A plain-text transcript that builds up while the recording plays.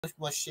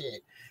well,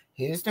 shit.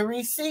 Here's the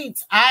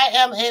receipts. I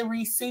am a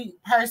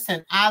receipt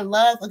person. I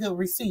love a good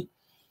receipt.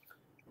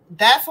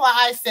 That's why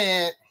I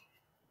said,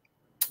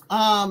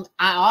 I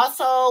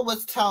also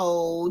was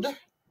told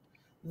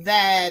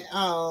that,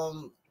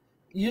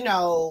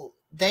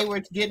 they were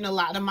getting a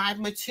lot of my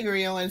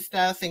material and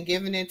stuff and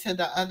giving it to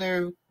the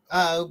other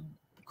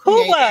Who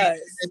creators was?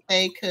 that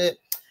they could,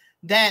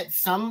 that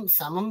some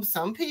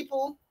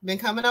people been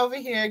coming over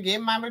here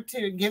getting my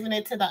material, giving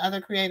it to the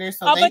other creators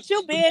so Oh, they but can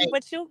you been, create,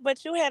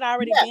 but you had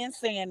already yeah, been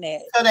saying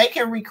that. so they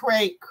can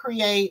create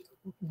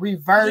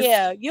reverse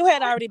Yeah, you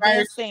had already been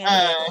reverse saying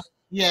that.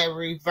 yeah,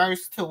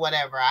 reverse to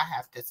whatever I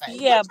have to say.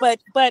 Yeah, but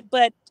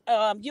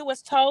you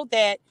was told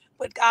that,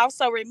 but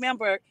also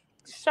remember,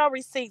 show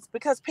receipts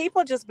because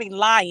people just be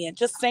lying,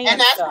 just And saying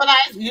that's stuff. what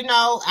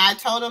I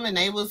told them, and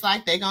they was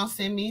like, they gonna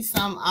send me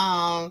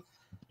some,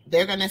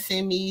 they're gonna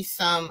send me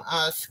some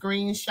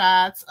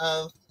screenshots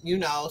of,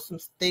 some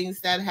things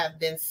that have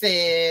been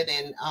said,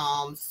 and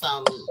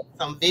some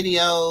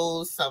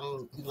videos,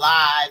 some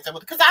lives,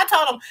 because I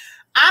told them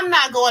I'm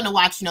not going to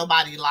watch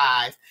nobody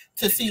live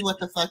to see what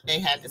the fuck they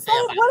had to say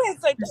about What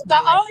is it? it. The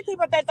only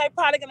people that they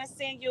probably gonna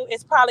send you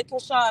is probably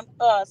Krishan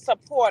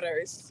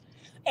supporters,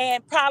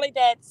 and probably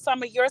that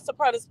some of your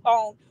supporters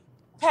on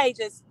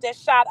pages that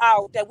shout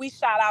out that we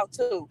shout out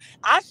to.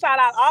 I shout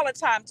out all the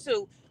time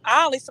too.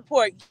 I only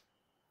support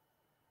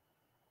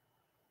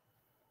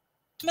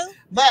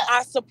But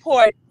I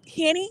support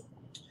Henny.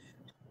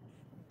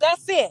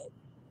 That's it.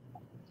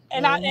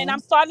 And I'm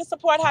mhm. starting to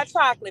support Hot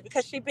Chocolate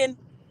because she been,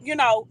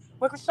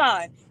 with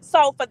Rashawn.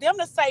 So for them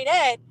to say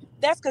that,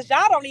 that's because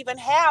y'all don't even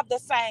have the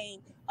same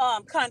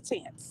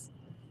contents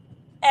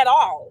at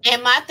all.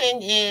 And my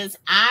thing is,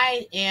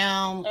 I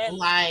am And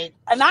like,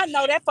 and I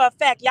know that for a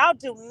fact. Y'all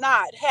do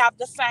not have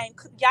the same.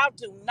 Y'all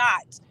do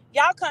not.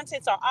 Y'all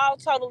contents are all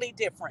totally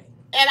different.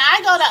 and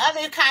I go to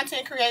other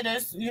content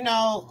creators, I go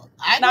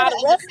Now to the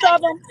other rest of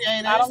content them,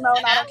 I creators, don't know, and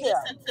and I don't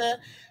care.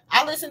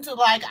 I listen to,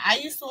 like, I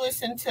used to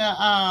listen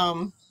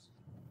to,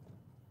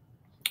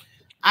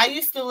 I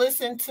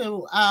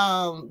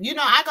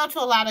go to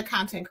a lot of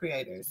content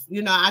creators,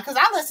 because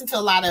I listen to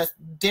a lot of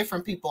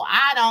different people.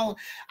 I don't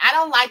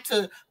like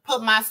to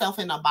put myself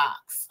in a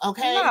box.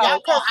 Okay. Y'all No, know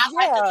because I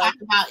like to yeah, talk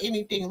about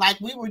anything. Like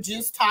we were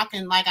just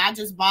talking, like I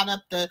just brought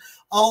up the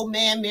old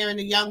man marrying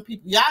the young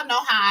people. Y'all know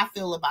how I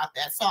feel about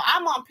that. So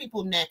I'm on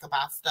people's neck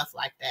about stuff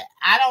like that.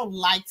 I don't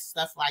like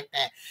stuff like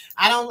that.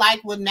 I don't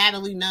like what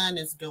Natalie Nunn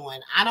is doing.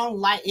 I don't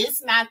like,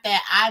 it's not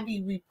that I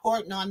be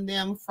reporting on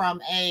them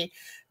from a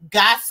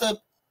gossip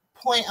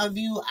point of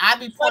view. I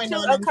be but pointing you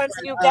on them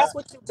continue. from, That's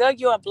what you do.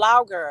 You're a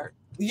blogger.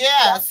 yeah,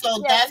 That's so yes.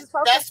 You're that's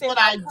supposed to that's send what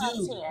out I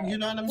do. content. You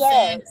know what I'm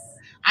saying? Yes,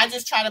 I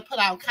just try to put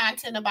out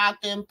content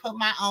about them, put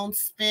my own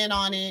spin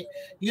on it.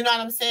 You know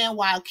what I'm saying?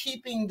 While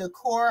keeping the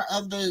core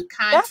of the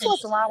that's content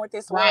what's wrong with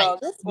this right. world.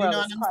 This You world know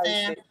what is I'm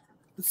saying? crazy.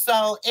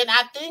 So, and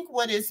I think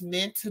what it's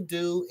meant to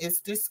do is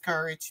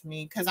discourage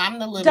me because I'm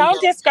the little Don't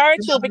young. You discourage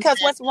know you what I'm because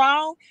saying? what's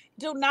wrong.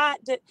 Do not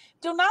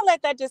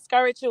let that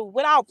discourage you.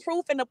 Without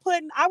proof in the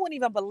pudding, I wouldn't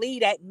even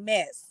believe that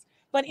mess.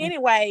 But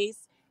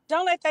anyways,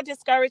 don't let that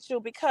discourage you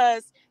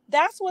because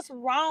that's what's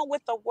wrong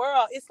with the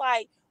world. It's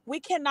like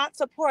we cannot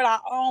support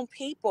our own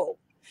people.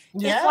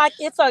 It's Yeah. like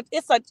it's a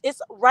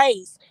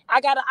race. I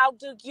gotta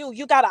outdo you.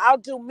 You gotta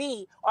outdo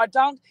me. Or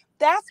don't.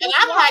 That's And what's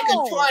I'm like a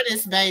wrong.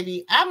 tortoise,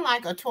 baby. I'm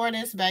like a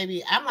tortoise,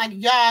 baby. I'm like,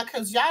 y'all,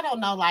 because y'all don't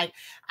know, like,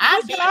 I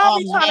We be should all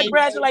be on trying to major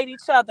congratulate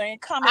each other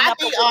and coming up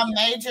with.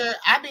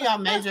 I be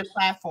on major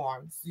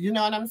platforms. You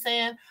know what I'm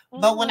saying?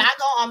 But when Mhm. I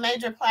go on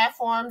major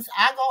platforms,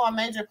 I go on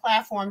major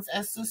platforms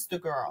as sister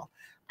girl.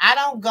 I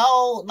don't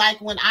go like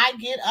when I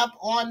get up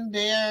on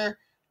their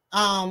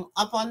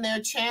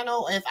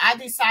channel, if I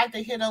decide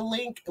to hit a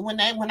link when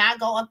I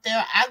go up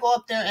there, I go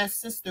up there as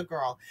sister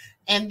girl.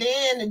 And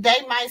then they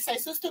might say,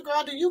 Sister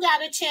Girl, do you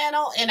got a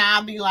channel? And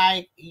I'll be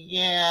like,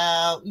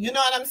 yeah, you know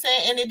what I'm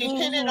saying? And it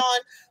depended Mhm. on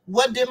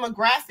what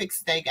demographics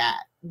they got,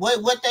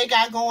 what they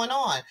got going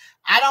on.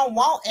 I don't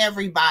want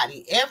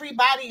everybody.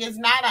 Everybody is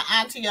not an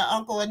auntie, or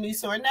uncle, a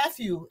niece, or a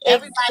nephew.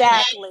 Everybody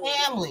Exactly. ain't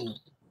family.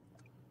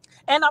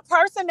 And a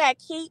person that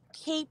keep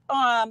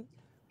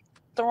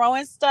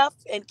throwing stuff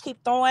and keep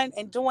throwing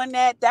and doing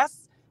that,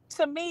 that's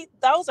to me,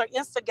 those are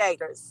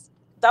instigators.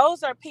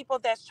 Those are people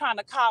that's trying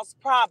to cause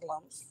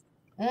problems.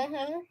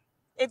 Mm-hmm.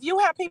 If you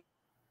have people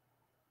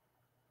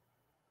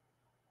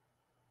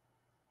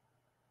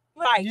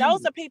right,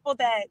 those You are people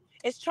that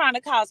is trying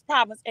to cause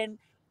problems and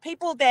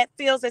people that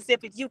feels as if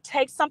you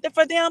take something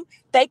for them,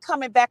 they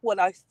coming back with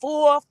a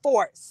full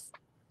force.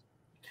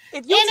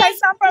 If you and take it's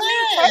something from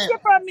me, take good.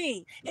 it from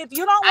me. If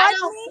you don't I like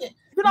don't me, care.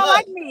 you don't Look,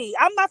 like me.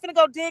 I'm not gonna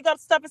go dig up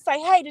stuff and say,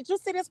 "Hey, did you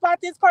see this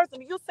about this person?"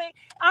 Did you see?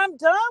 I'm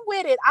done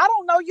with it. I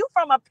don't know you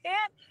from a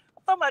pen,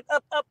 from a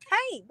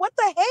paint. What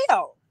the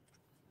hell?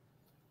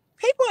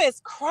 People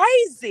is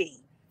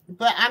crazy.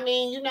 but I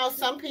mean,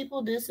 some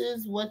people, this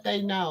is what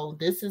they know.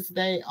 This is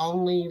they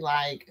only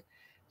like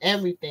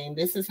everything.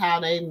 This is how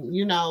they, and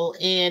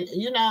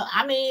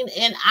I mean,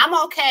 and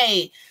I'm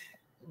okay.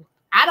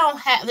 I don't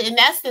have, and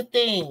that's the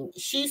thing.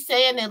 She's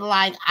saying it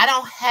like, I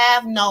don't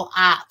have no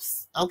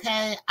ops.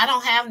 Okay. I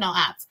don't have no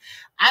ops.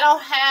 I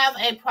don't have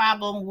a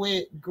problem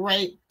with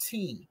grape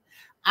tea.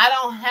 I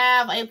don't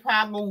have a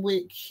problem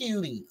with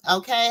cutie.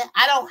 Okay.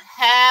 I don't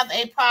have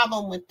a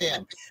problem with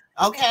them.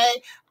 Okay.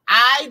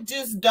 I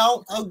just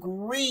don't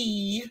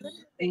agree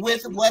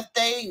with the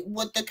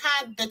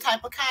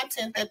type of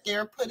content that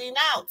they're putting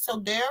out. So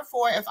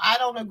therefore, if I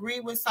don't agree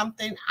with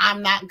something,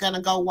 I'm not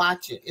gonna go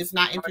watch it. It's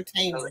not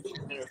entertaining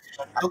to me.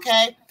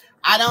 Okay.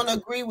 I don't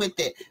agree with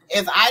it.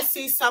 If I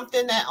see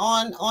something that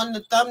on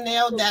the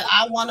thumbnail that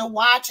I want to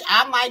watch,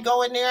 I might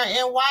go in there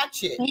and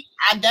watch it.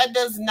 That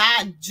does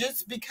not,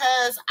 just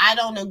because I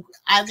don't agree.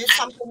 It's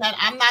something that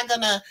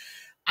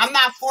I'm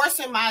not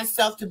forcing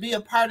myself to be a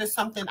part of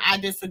something I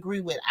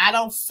disagree with. I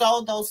don't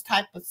sow those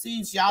type of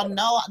seeds. Y'all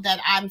know that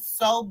I'm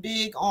so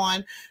big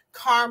on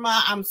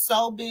karma. I'm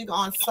so big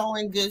on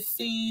sowing good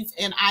seeds,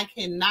 and I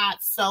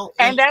cannot sow.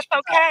 And that's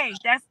okay.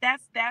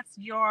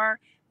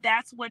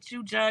 That's what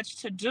you judge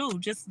to do.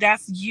 Just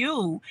that's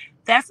you.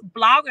 That's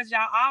bloggers.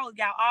 Y'all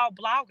all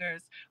bloggers.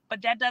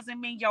 But that doesn't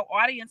mean your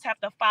audience have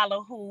to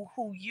follow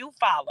who you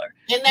follow.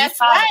 And that's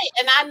right.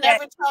 And I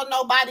never tell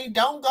nobody,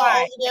 don't go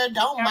over there,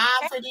 don't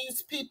mind for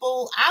these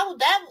people. I'm not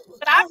that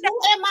type of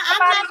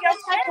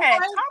person.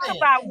 Talk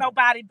about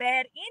nobody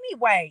bad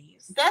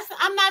anyways.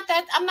 I'm not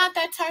that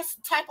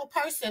type of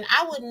person.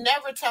 I would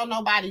never tell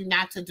nobody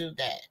not to do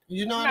that.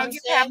 You know what I'm saying?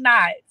 You have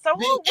not. So I'm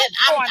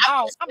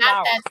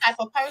not that type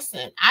of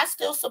person. I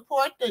still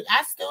support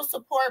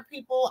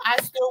people. I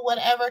still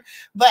whatever.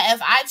 But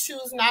if I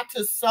choose not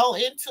to sow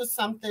into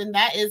something,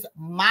 that is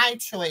my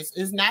choice.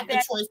 It's not the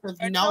choice of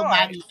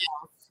nobody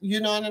else.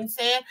 You know what I'm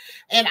saying?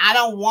 And I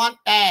don't want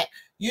that,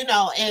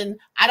 and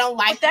I don't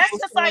like that's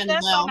just like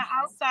us on the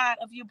outside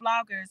of you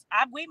bloggers.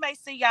 We may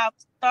see y'all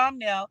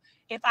thumbnail.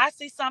 If I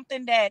see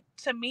something that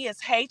to me is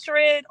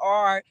hatred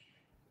or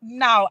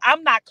no,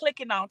 I'm not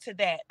clicking on to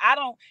that. I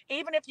don't,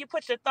 even if you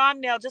put your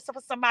thumbnail just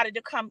for somebody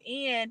to come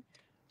in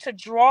to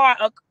draw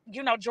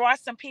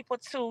some people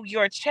to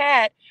your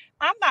chat,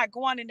 I'm not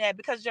going in there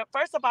because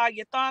first of all,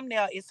 your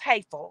thumbnail is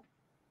hateful.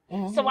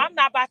 Mm-hmm. So I'm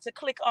not about to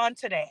click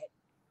onto that.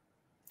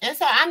 And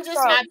so I'm just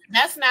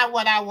that's not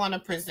what I want to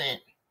present.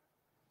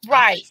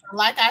 Right. Okay, so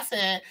like I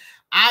said,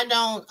 I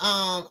don't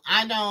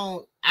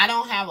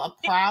have a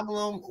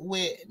problem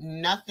with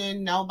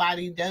nothing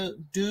nobody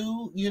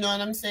do. You know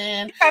what I'm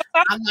saying?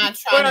 I'm not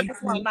trying to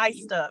want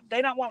nice stuff.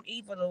 They don't want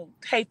evil,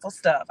 hateful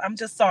stuff. I'm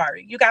just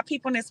sorry. You got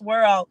people in this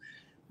world,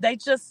 they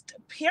just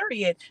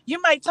period.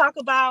 You might talk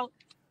about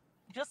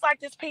just like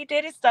this P.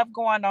 Diddy stuff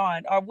going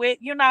on, or with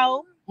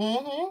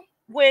mm-hmm.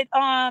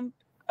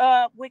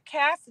 with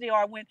Cassidy,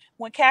 or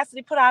when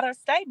Cassidy put out her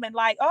statement,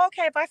 like, oh,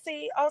 okay, if I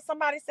see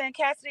somebody saying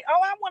Cassidy, I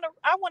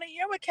want to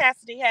hear what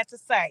Cassidy has to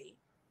say.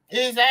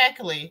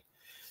 Exactly.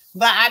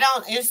 But I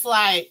don't, it's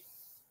like,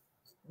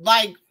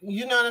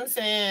 you know what I'm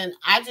saying?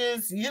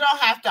 You don't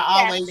have to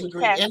always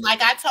agree. Cassidy. And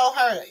like I told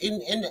her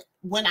in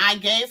when I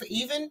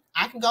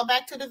I can go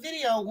back to the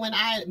video when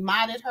I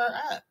modded her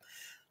up.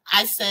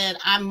 I said,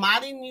 I'm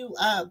modding you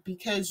up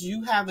because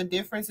you have a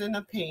difference in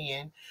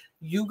opinion.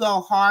 You go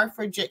hard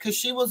for because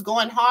she was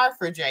going hard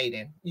for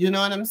Jaden. You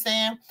know what I'm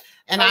saying?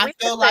 And I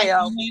feel like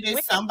you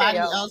needed somebody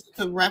else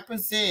to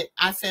represent.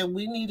 I said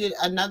we needed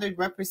another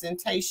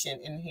representation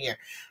in here.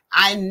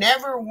 I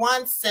never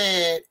once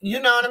said, you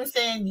know what I'm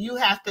saying? You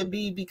have to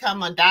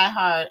become a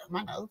diehard.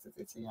 My nose is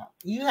itching out.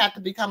 You have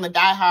to become a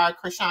diehard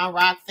Krishan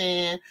Rock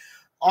fan,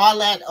 all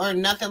that or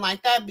nothing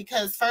like that.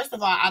 Because first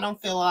of all, I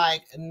don't feel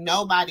like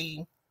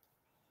nobody.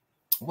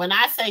 When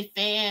I say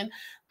fan,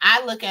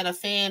 I look at a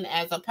fan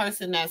as a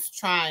person that's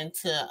trying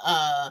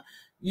to,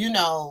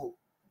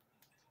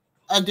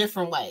 a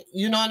different way.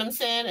 You know what I'm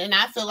saying? And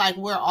I feel like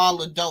we're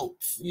all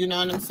adults. You know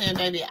what I'm saying,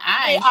 baby?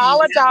 We're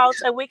all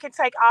adults, and we can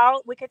take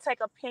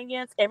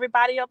opinions.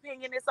 Everybody's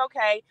opinion is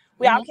okay.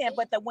 We all can,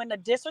 but when the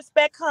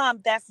disrespect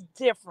comes, that's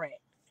different.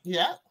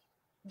 Yeah.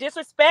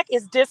 Disrespect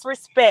is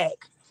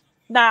disrespect.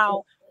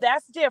 Now,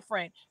 that's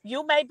different.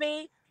 You may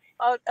be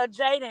a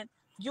Jaden.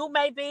 You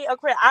may be a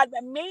Chris. I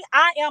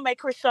am a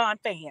Krishan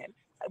fan.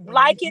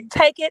 Like it,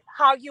 take it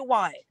how you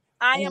want it.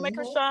 I am a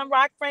Krishan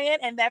Rock fan,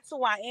 and that's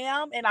who I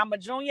am. And I'm a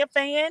Junior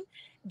fan,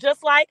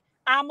 just like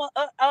I'm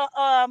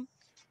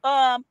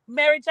a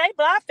Mary J.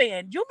 Blige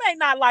fan. You may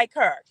not like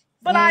her,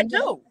 but I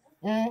do.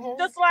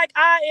 Just like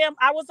I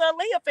was a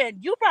Aaliyah fan.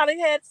 You probably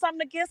had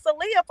something against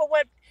Aaliyah for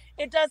what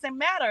it doesn't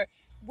matter.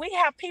 We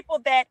have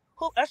people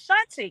who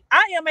Ashanti.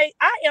 I am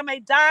a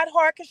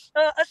diehard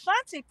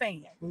Ashanti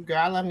fan. Girl,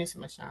 I love me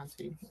some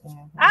Ashanti.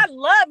 I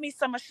love me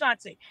some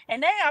Ashanti.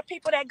 And there are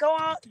people that go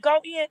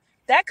in.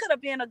 That could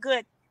have been a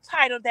good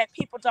title that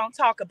people don't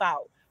talk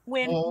about.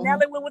 When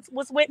Nelly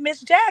was with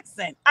Miss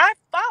Jackson, I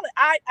followed.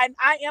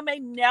 I am a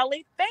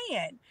Nelly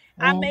fan.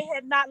 I may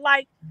have not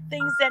liked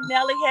things that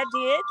Nelly had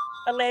did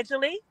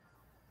allegedly,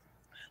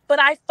 but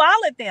I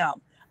followed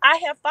them. I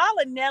have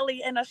followed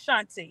Nelly and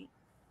Ashanti.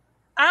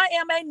 I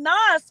am a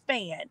Nas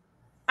fan.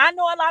 I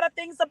know a lot of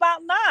things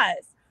about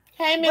Nas.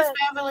 Hey, Miss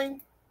Beverly.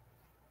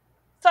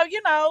 So,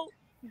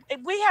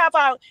 we have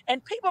our,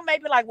 and people may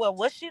be like, well,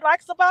 what she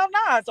likes about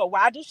Nas, or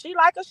why does she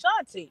like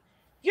Ashanti?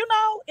 You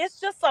know, it's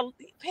just a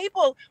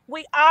people.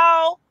 We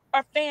all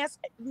are fans,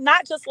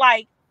 not just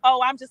like,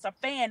 oh, I'm just a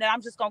fan and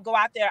I'm just gonna go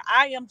out there.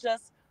 I am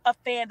just a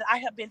fan that I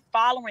have been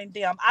following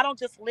them. I don't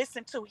just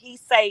listen to he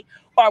say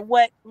or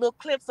what little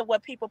clips of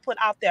what people put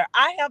out there.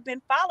 I have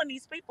been following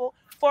these people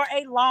for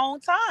a long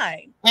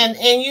time. And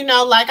you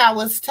know, like I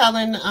was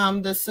telling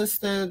the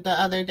sister the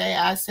other day,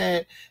 I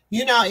said,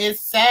 you know,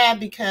 it's sad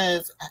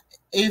because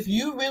if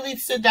you really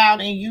sit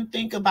down and you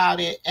think about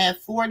it, at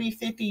 40,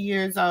 50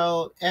 years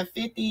old, at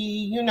 50,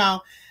 you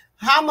know,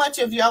 how much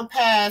of your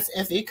past,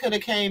 if it could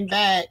have came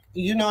back,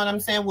 you know what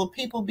I'm saying, will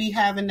people be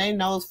having their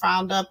nose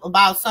frowned up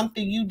about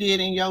something you did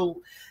in your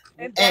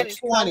And that at is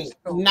so 20,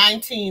 true.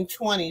 19,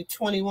 20,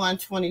 21,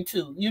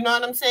 22. You know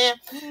what I'm saying?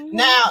 Mm-hmm.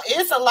 Now,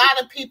 it's a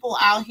lot of people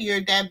out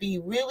here that be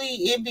really,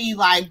 it be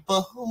like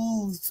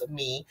behooves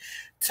me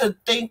to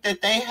think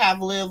that they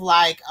have lived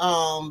like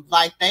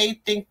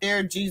they think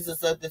they're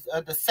Jesus of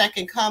the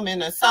second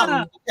coming or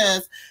something,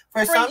 because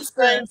for some Preach,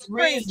 strange sis,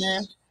 reason,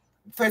 preach.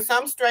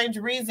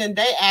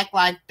 they act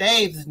like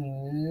they've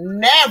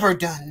never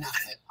done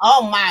nothing.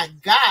 Oh my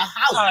God,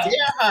 how Uh, dare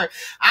her?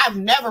 I've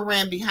never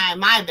ran behind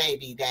my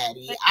baby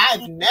daddy.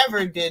 I've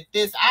never did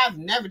this. I've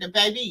never did,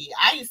 baby.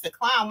 I used to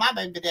clown my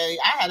baby daddy.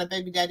 I had a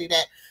baby daddy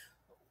that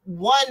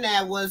one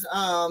that was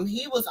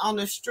he was on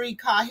the street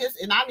car his,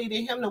 and I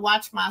needed him to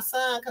watch my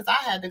son because I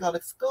had to go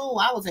to school.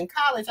 I was in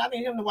college. I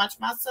needed him to watch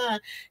my son.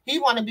 He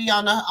wanted to be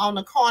on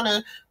the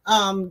corner,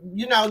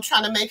 you know,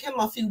 trying to make him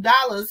a few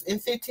dollars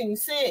and 15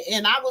 cents.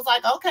 And I was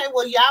like, okay,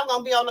 well, y'all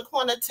gonna be on the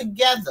corner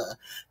together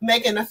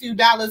making a few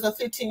dollars or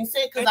 15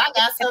 cents because and I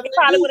got and he something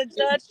probably to would have do.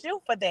 judged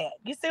you for that.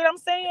 You see what I'm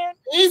saying?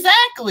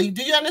 Exactly.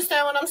 Do you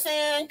understand what I'm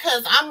saying?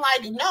 Because I'm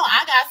like, no,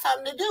 I got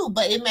something to do,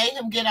 but it made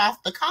him get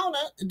off the corner.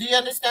 Do you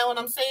understand what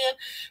I'm saying?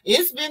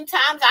 It's been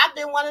times I've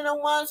been one of the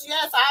ones,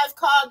 yes, I've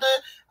called the,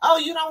 oh,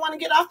 you don't want to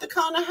get off the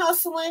corner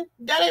hustling?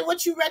 That ain't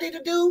what you ready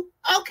to do?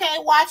 Okay,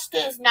 watch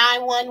this,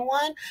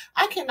 911.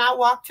 I cannot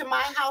walk to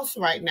my house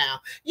right now.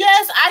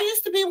 Yes, I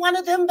used to be one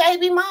of them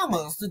baby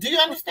mamas. Do you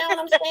understand what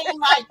I'm saying?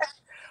 Like,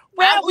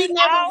 Well, we we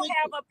never all would,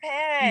 have a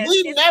past.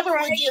 It's I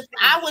crazy.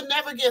 would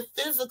never get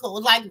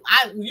physical. Like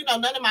you know,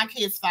 none of my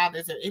kids'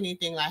 fathers or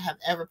anything like have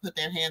ever put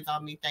their hands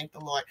on me, thank the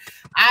Lord.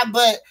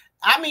 But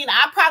I mean,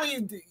 I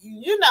probably,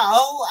 you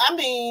know, I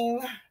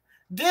mean,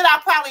 did I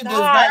probably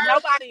deserve God,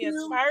 nobody is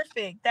to?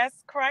 perfect.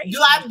 That's crazy. Do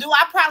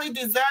I probably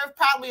deserve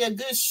probably a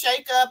good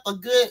shake up, a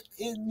good,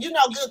 you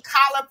know, good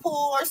collar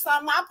pull or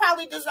something? I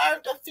probably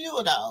deserved a few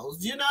of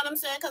those. You know what I'm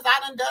saying? Because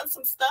I done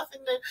some stuff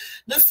and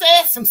the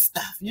said some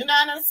stuff. You know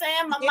what I'm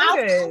saying?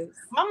 Yes.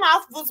 My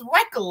mouth was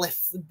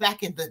reckless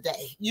back in the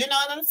day. You know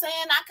what I'm saying?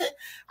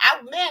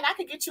 I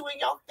could get you in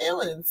your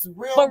feelings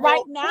But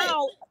real quick.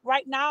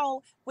 right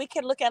now, we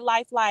can look at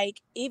life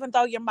like, even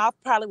though your mouth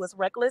probably was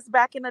reckless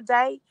back in the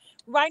day,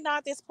 right now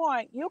at this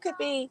point, you could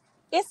be,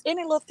 it's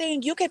any little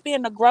thing. You could be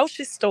in the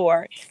grocery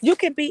store. You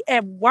could be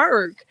at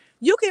work.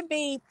 You can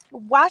be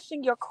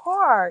washing your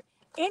car,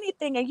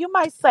 anything. And you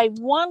might say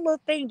one little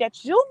thing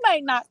that you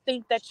may not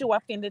think that you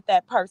offended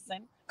that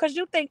person. Because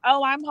you think,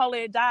 oh, I'm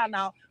holy to die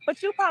now.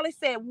 But you probably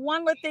said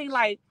one little thing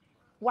like,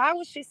 why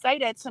would she say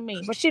that to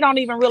me? But she don't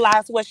even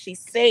realize what she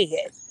said.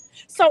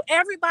 So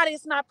everybody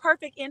is not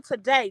perfect in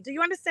today. Do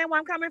you understand where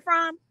I'm coming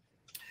from?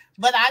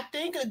 But I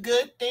think a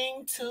good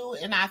thing too,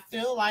 and I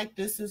feel like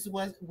this is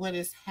what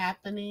is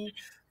happening.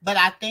 But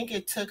I think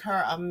it took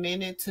her a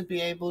minute to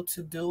be able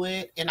to do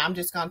it. And I'm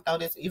just gonna throw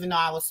this, even though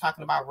I was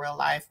talking about real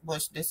life,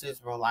 which this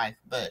is real life,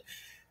 but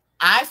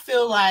I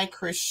feel like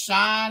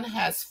Krishan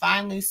has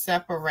finally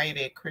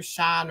separated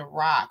Krishan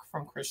Rock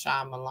from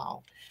Krishan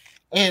Malone.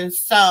 And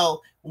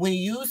so when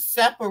you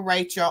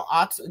separate your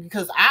alter,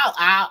 because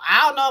I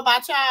don't know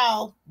about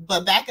y'all,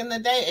 but back in the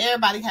day,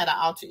 everybody had an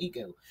alter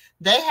ego.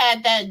 They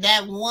had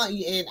that one,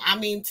 and I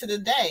mean to the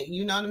day,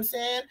 you know what I'm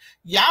saying?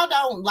 Y'all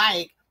don't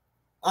like,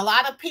 a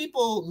lot of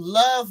people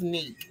love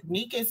Neek.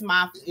 Neek is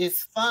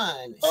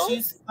fun. Oh,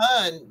 She's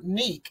fun,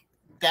 Neek.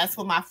 That's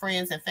what my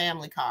friends and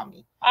family call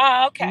me.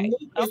 okay.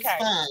 Neek is Okay.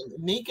 fun.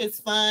 Neek is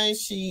fun.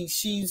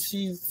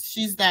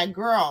 She's that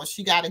girl.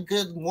 She got a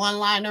good one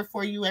liner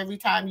for you every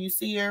time you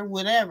see her.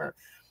 Whatever.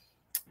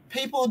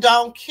 People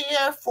don't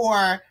care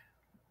for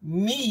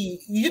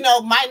me. You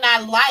know, might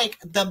not like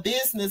the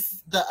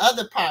business, the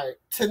other part,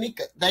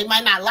 Tanika. They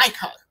might not like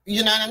her.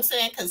 You know what I'm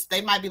saying? Because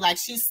they might be like,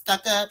 she's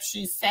stuck up,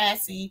 she's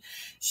sassy,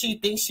 she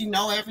thinks she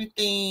know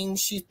everything,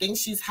 she thinks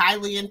she's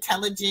highly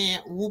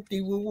intelligent,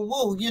 whoop-de woo woo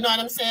woo. You know what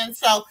I'm saying?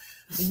 So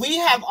we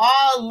have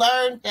all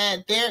learned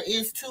that there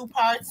is two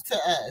parts to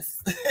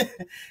us.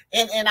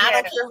 And I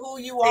don't Yes, care who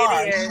you it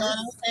are. You know what is.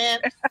 I'm saying?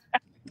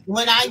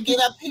 when I get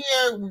up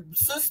here,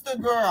 Sister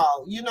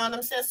Girl, you know what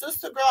I'm saying?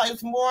 Sister Girl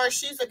is more,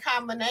 she's a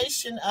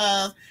combination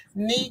of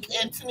Neek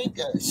and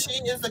Tanika. She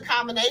is a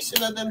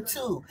combination of them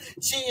too.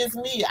 She is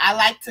me. I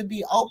like to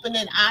be open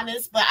and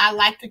honest, but I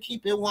like to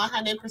keep it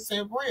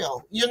 100%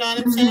 real. You know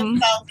what I'm saying?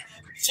 So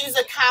she's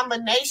a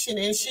combination,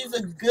 and she's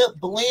a good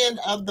blend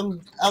of them,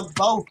 of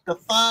both the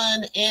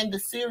fun and the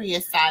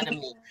serious side of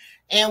me.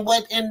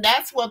 And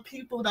that's what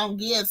people don't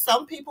get.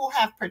 Some people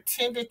have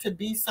pretended to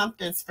be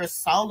something for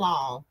so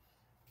long,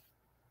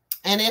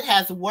 and it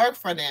has worked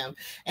for them.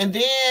 And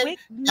then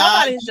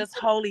nobody's just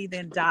holy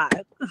then die.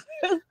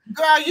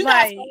 Girl, you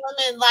got some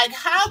women, like,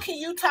 how can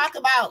you talk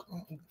about,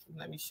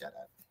 let me shut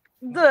up.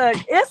 Look,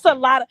 it's a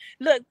lot of,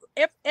 look,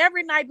 if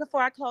every night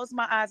before I close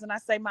my eyes and I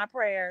say my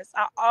prayers,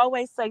 I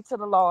always say to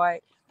the Lord,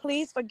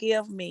 please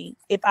forgive me.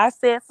 If I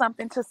said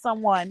something to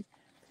someone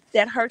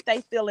that hurt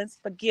their feelings,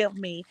 forgive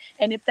me.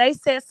 And if they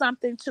said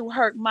something to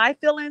hurt my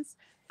feelings,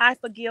 I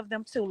forgive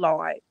them too,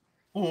 Lord.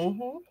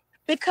 Mm-hmm.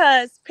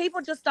 Because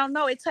people just don't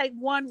know. It takes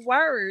one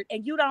word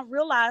and you don't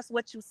realize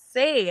what you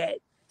said.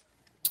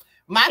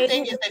 My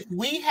thing is, if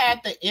we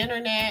had the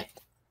internet,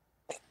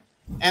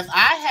 if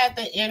I had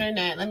the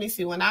internet, let me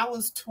see, when I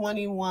was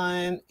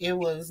 21, it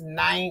was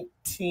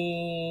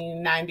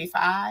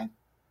 1995.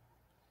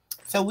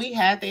 So we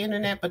had the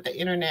internet, but the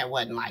internet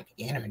wasn't like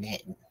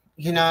internet.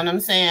 You know what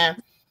I'm saying?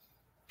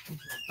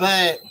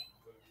 But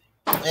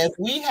if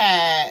we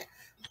had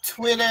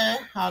Twitter,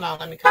 hold on,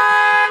 let me cut.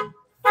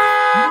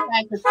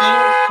 Like the things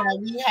that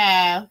we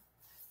have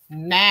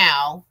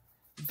now,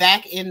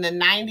 back in the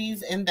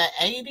 90s and the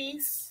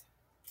 80s.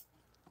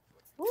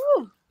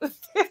 Woo.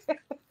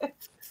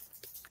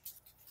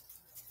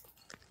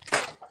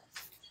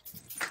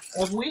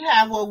 If we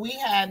have what we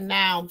had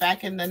now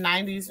back in the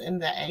 90s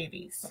and the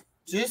 80s,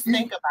 just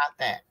think about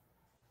that.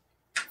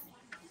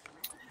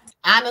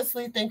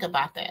 Honestly, think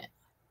about that.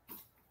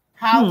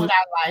 How would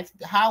our life,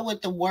 how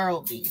would the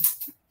world be?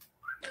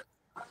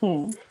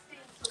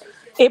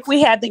 If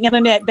we had the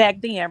internet back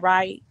then,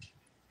 right?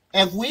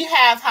 If we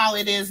have how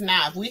it is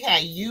now, if we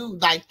had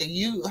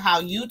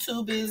how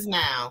YouTube is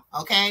now,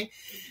 okay?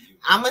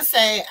 I'm gonna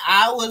say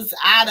I was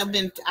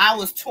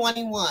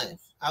 21,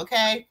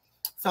 okay?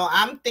 So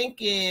I'm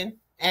thinking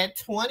at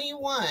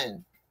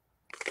 29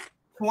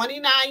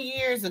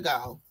 years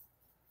ago,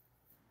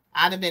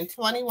 I'd have been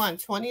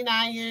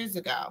 29 years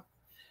ago.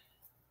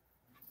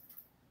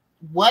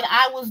 What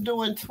I was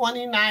doing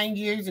 29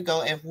 years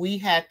ago, if we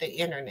had the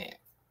internet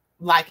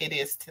like it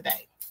is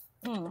today.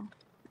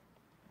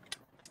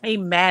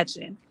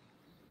 Imagine.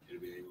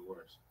 It'd be even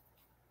worse.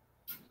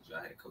 So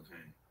I had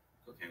cocaine.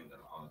 Cocaine was at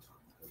all the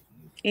time.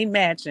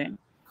 Imagine.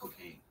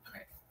 Cocaine,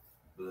 crack,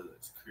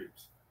 bloods,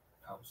 crips.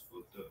 I was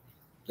fucked up.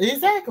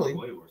 Exactly.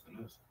 Way worse than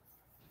us.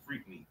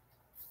 Freak me.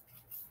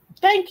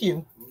 Thank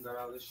you. We got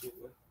all this shit.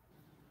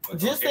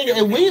 Just think,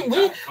 we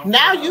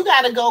now you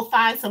gotta go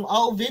find some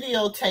old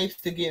videotapes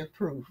to give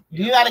proof.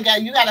 You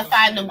gotta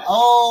find them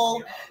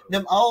old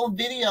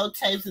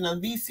videotapes and a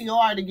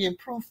VCR to give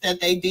proof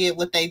that they did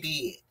what they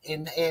did,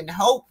 and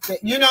hope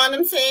that, you know what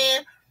I'm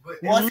saying.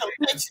 Or some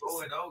pictures.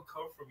 It don't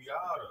come from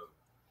y'all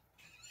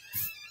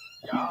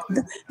though.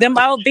 Them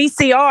old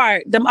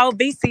VCR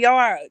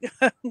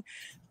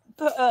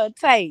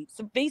tapes,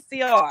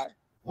 VCR.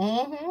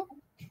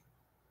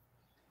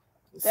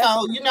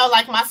 So,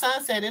 like my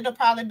son said, it'll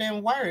probably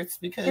been worse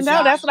because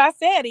that's what I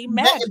said.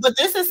 But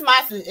this is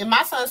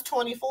my son's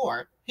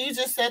 24. He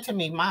just said to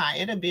me, "Ma,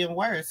 it'd have been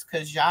worse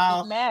because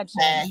y'all."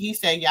 He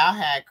said y'all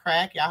had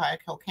crack, y'all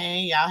had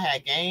cocaine, y'all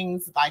had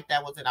gangs like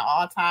that was at an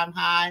all-time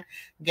high.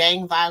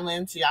 Gang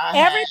violence, y'all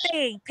had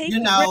everything.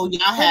 People,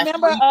 y'all had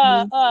remember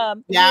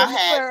y'all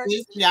had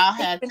this, y'all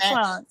had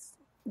that.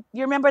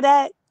 You remember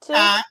that too?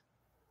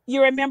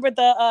 You remember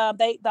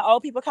the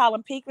old people call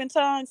them peeping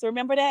tongues?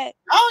 Remember that?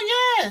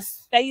 Oh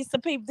yes. They used to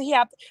peep.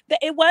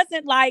 It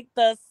wasn't like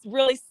the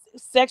really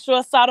sexual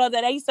assault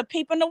that they used to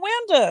peep in the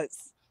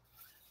windows.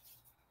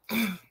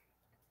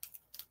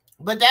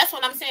 But that's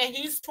what I'm saying.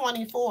 He's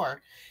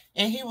 24,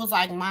 and he was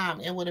like,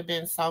 "Mom, it would have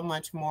been so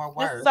much more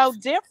worse." It's so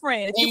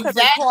different.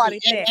 Exactly.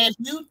 And if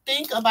you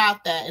think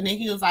about that, and then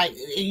he was like,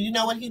 and you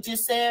know what he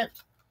just said?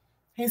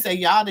 He said,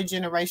 "Y'all the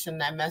generation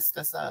that messed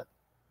us up."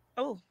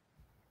 Oh,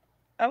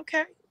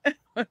 okay.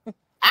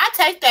 I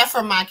take that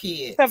from my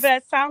kids. So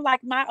that sounds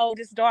like my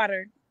oldest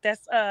daughter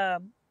that's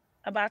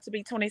about to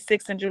be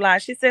 26 in July.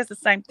 She says the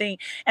same thing.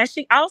 And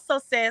she also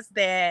says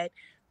that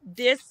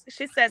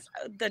she says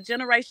the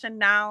generation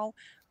now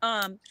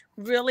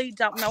really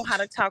don't know how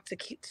to talk to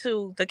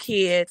the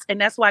kids.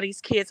 And that's why these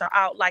kids are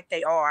out like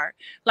they are.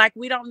 Like,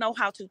 we don't know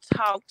how to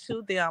talk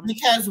to them.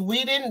 Because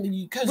we don't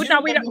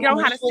know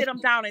how to sit them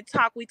down and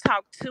talk. We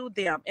talk to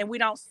them, and we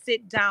don't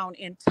sit down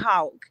and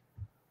talk.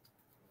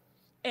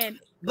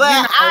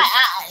 But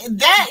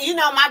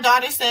my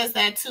daughter says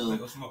that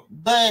too.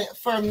 But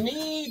for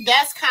me,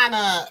 that's kind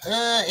of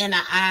in the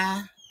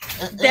eye.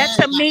 That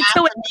to me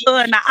too is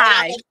in the eye.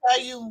 I can tell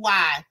you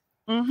why.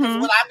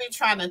 What I be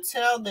trying to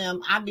tell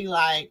them, I be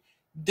like,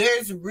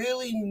 there's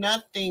really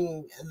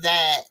nothing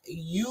that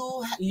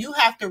you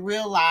have to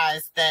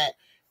realize that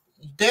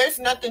there's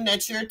nothing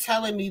that you're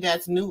telling me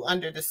that's new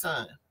under the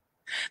sun.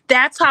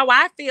 That's how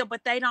I feel,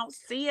 but they don't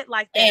see it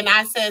like that. And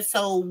I said,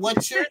 so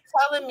what you're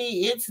telling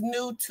me, it's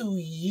new to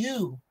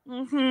you.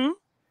 Mm-hmm.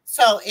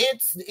 So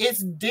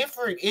it's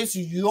different. It's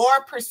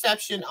your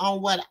perception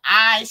on what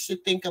I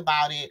should think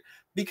about it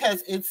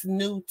because it's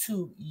new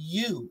to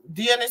you.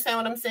 Do you understand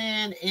what I'm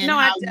saying? And No,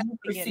 how you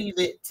perceive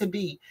it to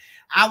be.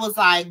 I was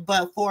like,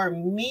 but for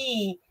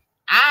me,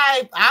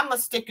 I'm a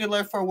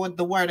stickler for what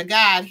the word of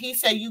God. He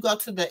said you go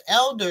to the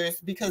elders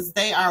because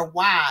they are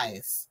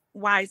wise.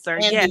 Wiser,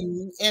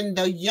 and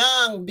the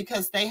young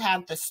because they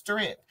have the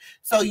strength.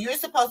 So you're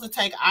supposed to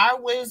take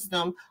our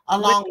wisdom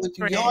along with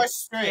your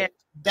strength. Yeah.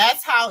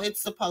 That's how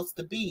it's supposed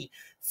to be.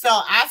 So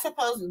I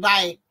suppose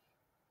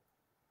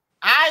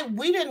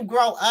we didn't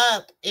grow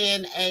up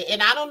and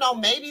I don't know,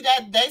 maybe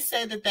that they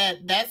say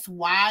that's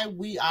why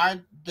we are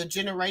the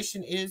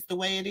generation is the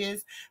way it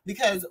is,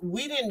 because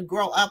we didn't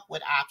grow up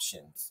with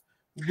options.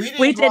 We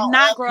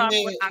didn't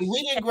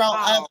grow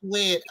up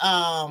with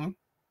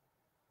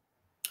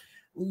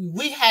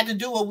we had to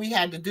do what we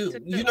had to do.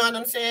 You know what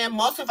I'm saying?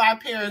 Most of our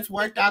parents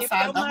worked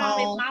outside the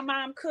home. If my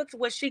mom cooked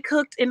what she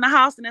cooked in the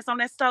house and it's on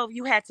that stove,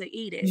 you had to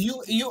eat it.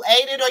 You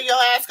ate it or your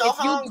ass go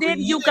hungry.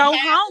 You go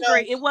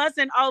hungry. It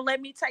wasn't, oh, let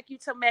me take you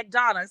to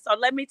McDonald's or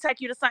let me take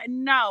you to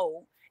something.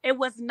 No. It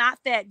was not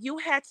that. You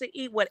had to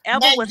eat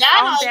whatever was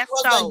on that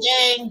stove. McDonald's was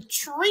a dang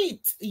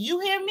treat. You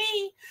hear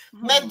me?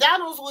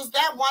 McDonald's was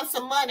that once a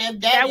month.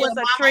 That was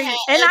a treat.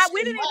 And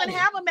we didn't even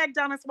have a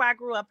McDonald's where I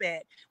grew up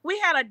at. We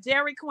had a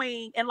Dairy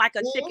Queen and like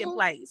a chicken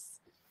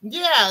place.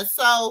 Yeah,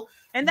 so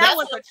and that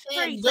was a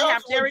treat to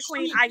have Dairy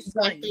Queen ice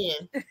cream.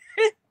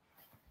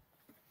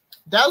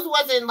 Those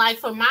wasn't like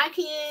for my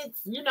kids.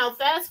 You know,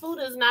 fast food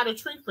is not a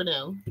treat for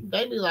them.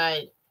 They be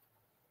like,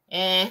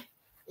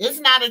 it's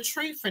not a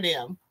treat for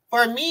them.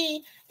 For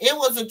me, it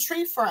was a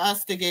treat for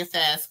us to get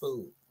fast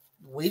food.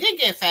 We didn't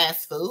get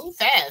fast food.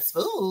 Fast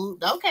food?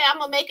 Okay, I'm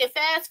going to make it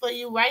fast for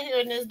you right here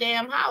in this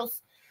damn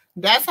house.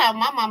 That's how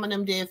my mom and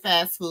them did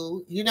fast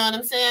food. You know what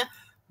I'm saying?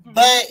 Mm-hmm.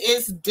 But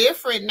it's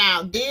different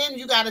now. Then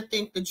you got to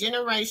think the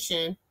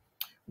generation.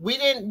 We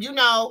didn't,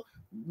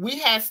 we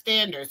had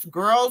standards.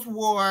 Girls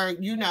wore,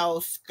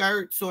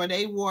 skirts, or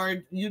they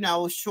wore,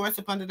 shorts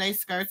up under their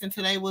skirts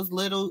until they was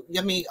little.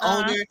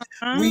 Older.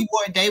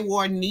 They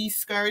wore knee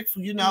skirts.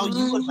 You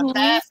was a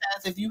fast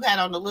ass if you had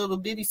on a little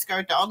bitty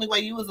skirt. The only way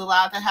you was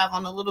allowed to have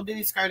on a little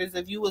bitty skirt is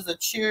if you was a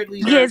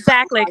cheerleader. Yeah,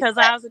 exactly, because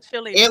I was a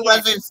cheerleader. It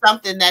wasn't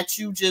something that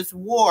you just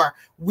wore.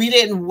 We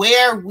didn't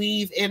wear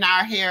weave in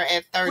our hair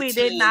at 13. We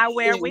did not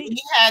wear weave.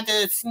 We had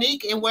to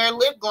sneak and wear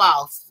lip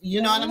gloss.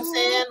 You know what I'm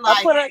saying?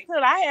 Like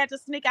I had to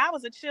sneak. I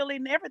was a cheerleader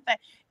and everything.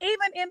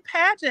 Even in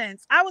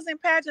pageants. I was in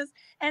pageants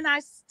and I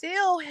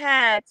still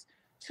had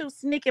to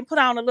sneak and put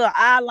on a little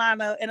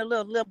eyeliner and a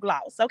little lip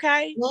gloss.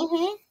 Okay.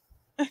 Mm-hmm.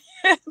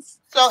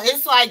 So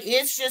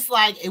it's just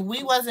like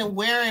we wasn't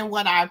wearing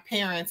what our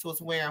parents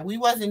was wearing. We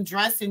wasn't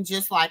dressing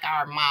just like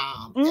our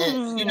mom.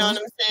 Mm-hmm. You know what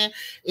I'm saying?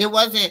 It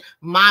wasn't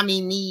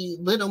mommy me,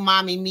 little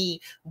mommy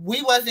me.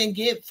 We wasn't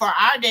for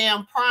our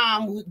damn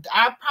prom.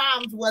 Our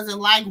proms wasn't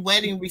like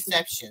wedding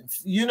receptions.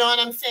 You know what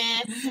I'm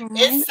saying? Mm-hmm.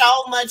 It's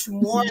so much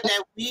more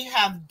that we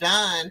have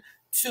done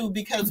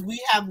because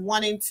we have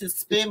wanting to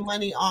spend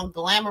money on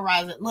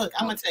glamorizing. Look,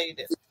 I'm gonna tell you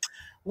this.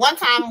 One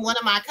time, one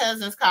of my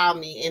cousins called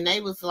me and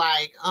they was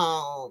like,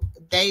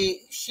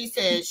 she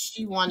said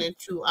she wanted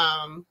to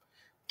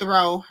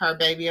throw her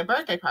baby a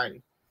birthday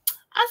party.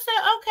 I said,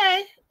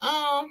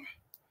 okay.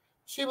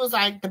 She was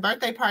like, the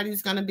birthday party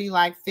is going to be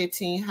like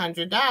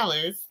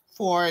 $1,500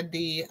 for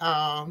the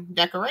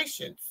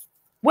decorations.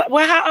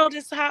 Well, how old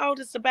is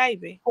the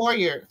baby? 4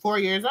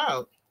 years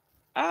old.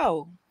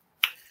 Oh.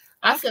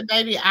 I said,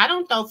 baby, I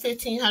don't throw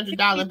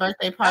 $1,500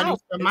 birthday parties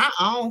for my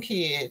own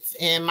kids.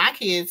 And my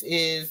kids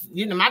is,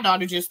 my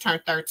daughter just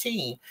turned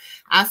 13.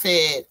 I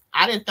said,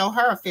 I didn't throw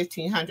her a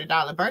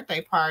 $1,500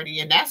 birthday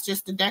party. And that's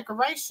just the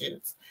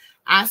decorations.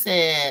 I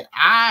said,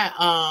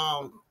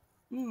 I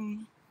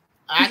didn't,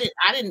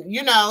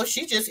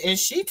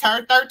 she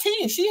turned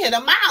 13. She hit a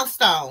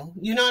milestone.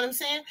 You know what I'm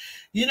saying?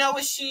 You know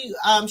what she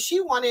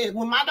wanted,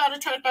 when my daughter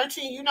turned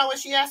 13, you know what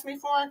she asked me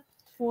for?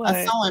 What?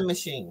 A sewing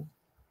machine.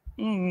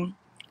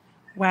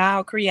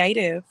 Wow,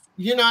 creative.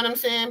 You know what I'm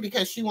saying?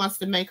 Because she wants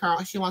to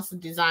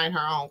design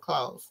her own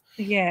clothes.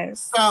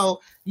 Yes.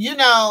 So,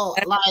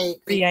 That's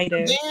like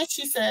creative. Then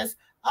she says,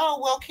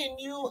 oh, well, can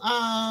you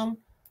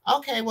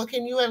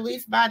at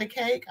least buy the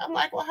cake? I'm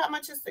like, well, how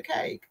much is the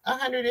cake?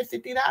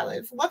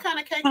 $150. What kind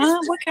of cake is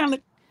that? What kind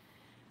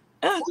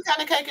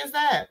of cake is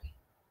that?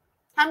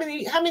 How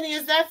many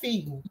is that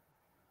feeding?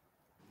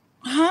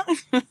 Huh?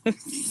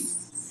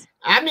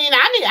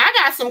 I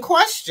got some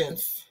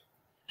questions.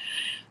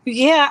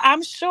 Yeah,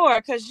 I'm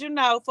sure. Because,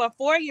 for a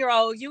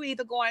 4-year-old, you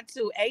either going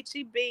to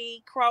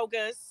H-E-B,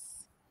 Kroger's.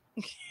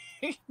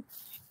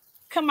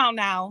 Come on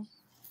now.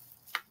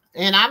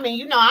 And I mean,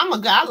 you know, I'm a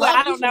guy. I Well, love I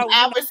me don't some know.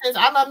 Albertsons.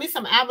 I love me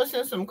some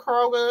Albertsons, some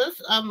Kroger's.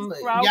 Y'all.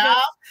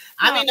 Kroger's.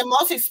 I mean, the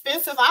most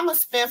expensive I'm gonna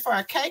spend for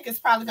a cake is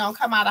probably gonna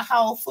come out of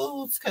Whole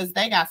Foods because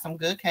they got some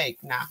good cake.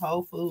 Now,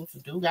 Whole Foods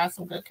do got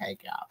some good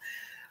cake, y'all.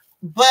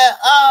 But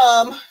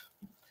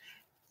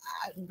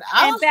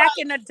And back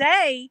in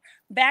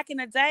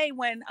the day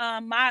when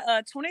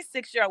my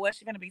 26-year-old, well,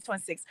 she's gonna be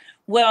 26.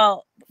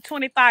 Well,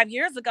 25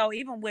 years ago,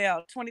 even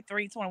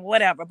 23, 20,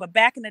 whatever. But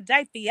back in the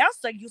day,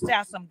 Fiesta used to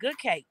have some good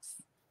cakes.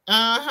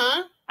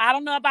 Uh-huh. I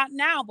don't know about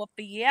now, but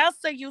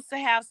Fiesta used to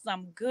have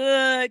some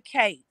good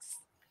cakes.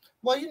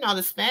 Well, you know,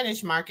 the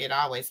Spanish market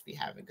always be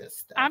having good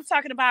stuff. I'm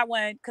talking about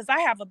because I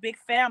have a big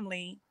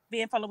family,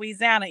 being from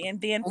Louisiana, and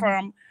then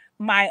from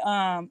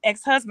my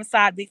ex-husband's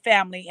side, big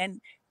family, and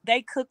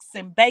they cooks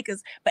and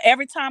bakers. But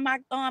every time I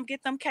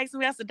get them cakes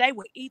from Fiesta, they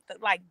would eat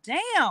like,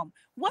 damn,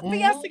 what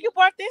Fiesta you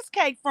bought this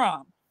cake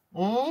from?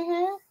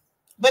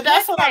 But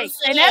that's what I'm saying.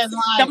 And that's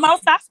the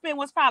most I spent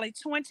was probably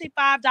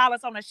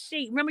 $25 on a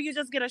sheet. Remember, you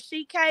just get a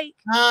sheet cake.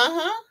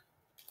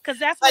 Because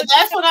that's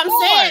what I'm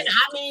saying.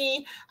 I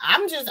mean,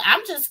 I'm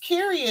just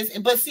curious.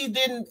 But see,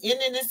 then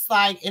it's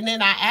like, and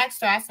then I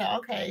asked her, I said,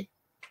 okay.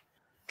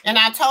 And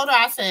I told her,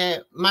 I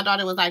said, my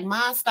daughter was like,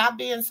 Mom, stop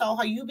being so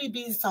hard. You be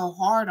being so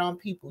hard on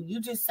people.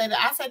 You just said it.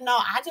 I said, no,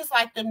 I just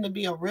like them to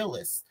be a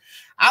realist.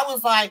 I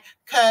was like,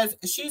 because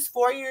she's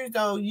 4 years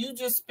old. You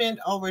just spent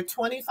over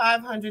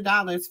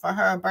 $2,500 for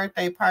her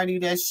birthday party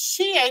that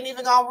she ain't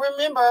even going to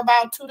remember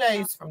about 2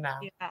 days from now.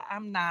 Yeah,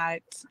 I'm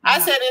not. I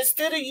said,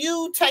 instead of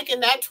you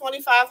taking that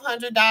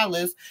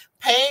 $2,500,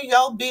 paying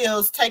your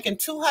bills, taking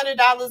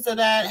 $200 of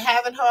that,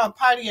 having her a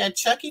party at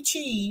Chuck E.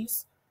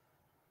 Cheese,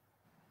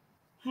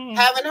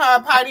 having her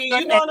a party,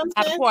 you know what I'm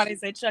saying?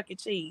 Parties at Chuck E.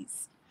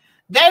 Cheese.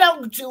 They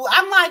don't do.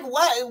 I'm like,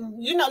 what?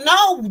 You know,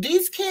 no,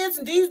 these kids,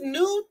 these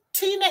new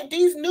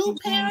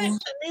parents and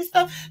these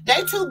stuff,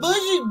 they too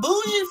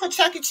bougie for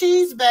Chuck E.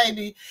 Cheese,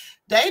 baby.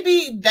 They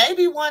be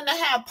wanting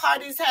to have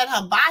parties, had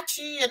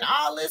hibachi and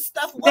all this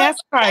stuff.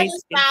 That's crazy. That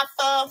is not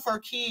fun for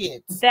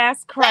kids.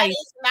 That's crazy. That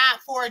is not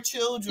for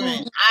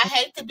children. I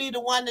hate to be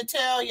the one to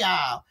tell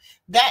y'all.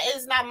 That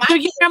is not my. Do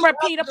you remember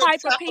Peter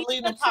Piper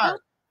Pizza too?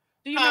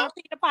 Do you remember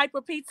Peter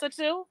Piper Pizza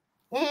too?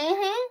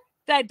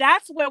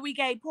 That's where we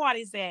gave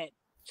parties at.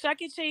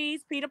 Chuck E.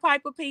 Cheese, Peter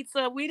Piper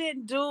Pizza. We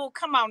didn't do.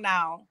 Come on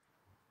now.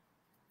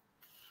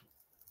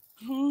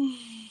 I'm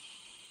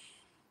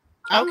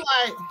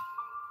like,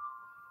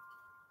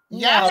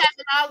 y'all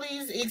having all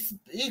these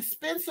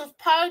expensive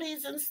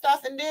parties and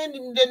stuff, and then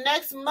the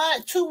next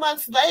month, 2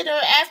 months later,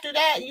 after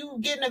that, you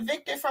getting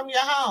evicted from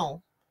your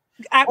home.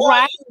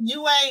 Right.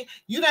 You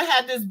done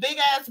had this big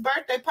ass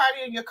birthday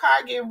party and your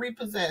car getting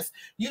repossessed.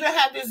 You done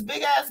had this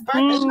big ass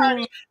birthday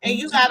party and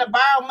you gotta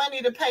borrow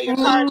money to pay your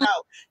car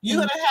note. You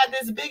done had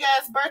this big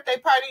ass birthday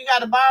party, you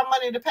gotta borrow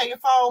money to pay your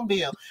phone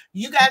bill.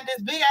 You got this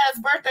big ass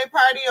birthday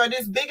party or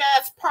this big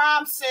ass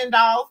prom send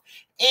off,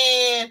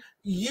 and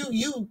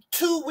you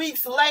 2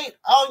 weeks late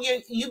on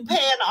you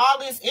paying all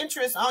this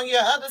interest on your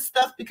other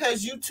stuff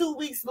because you 2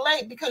 weeks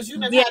late because you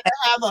done had to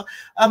have a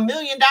 $1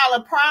 million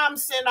prom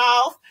sent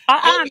off. No,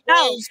 I'm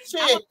gonna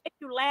make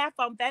you laugh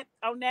on that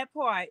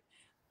part.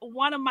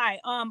 One of my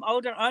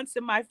older aunts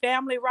in my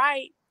family,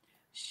 right?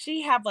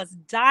 She have us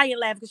dying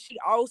laughing because she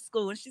old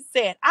school, and she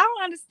said, "I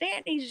don't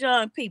understand these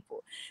young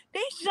people.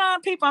 These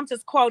young people." I'm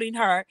just quoting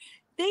her.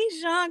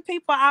 These young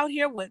people out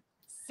here with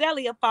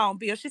cellular phone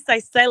bills. She say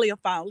cellular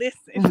phone.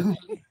 Listen,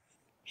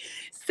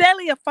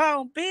 cellular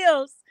phone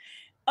bills,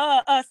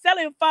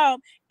 cellular phone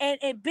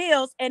and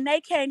bills, and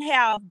they can't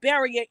have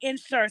barrier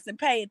insurance and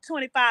pay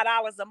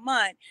 $25 a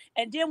month.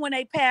 And then when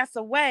they pass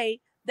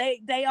away,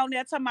 they on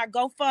there talking about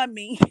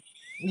GoFundMe.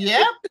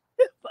 Yep.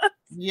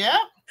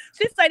 Yep.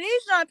 She said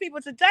these young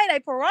people today, they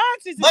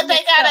priorities. But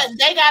they got a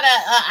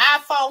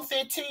iPhone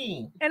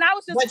 15. And I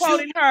was just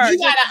quoting her. You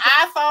got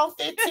an iPhone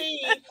 15,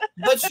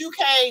 but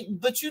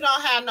you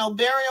don't have no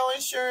burial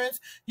insurance.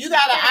 You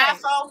got an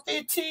iPhone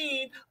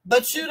 15,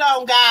 but you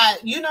don't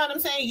got, you know what I'm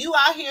saying? You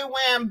out here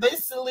wearing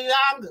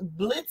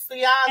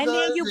Balenciaga. And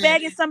then you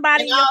begging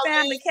somebody in your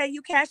family, can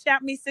you cash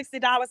out me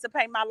 $60 to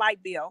pay my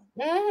light bill?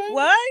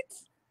 What?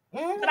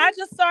 But I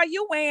just saw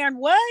you wearing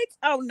what?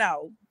 Oh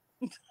no.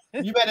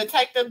 You better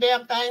take them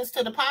damn things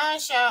to the pawn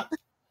shop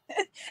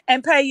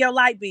and pay your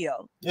light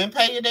bill. And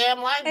pay your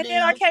damn light bill. And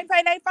then I can't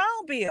pay their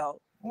phone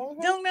bill.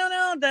 No.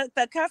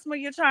 The customer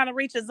you're trying to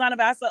reach is on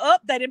about. So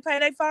they didn't pay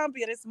their phone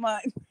bill this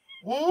month.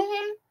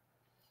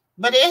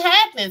 But it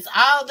happens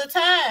all the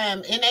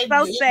time, and they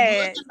so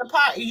sad. The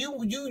part you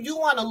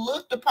want to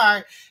look the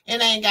part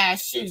and ain't got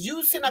shit.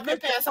 You sitting up here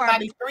paying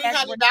somebody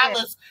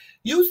 $300.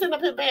 You sitting up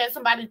here paying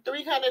somebody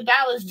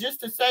 $300 just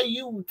to say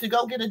to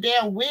go get a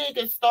damn wig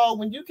installed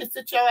when you can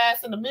sit your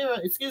ass in the mirror.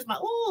 Excuse me.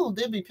 Ooh,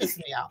 they'll be pissing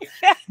me off.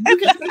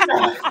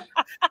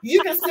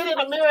 You can sit in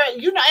the mirror.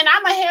 You know, and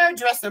I'm a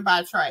hairdresser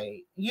by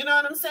trade. You know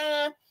what I'm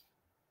saying?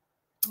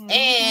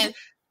 And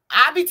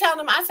I be telling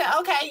them, I said,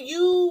 okay,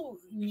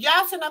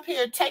 y'all sitting up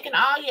here taking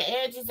all your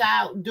edges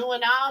out,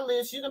 doing all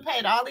this. You done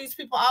paid all these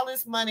people all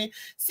this money,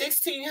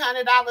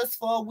 $1,600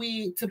 for a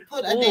wig to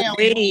put a damn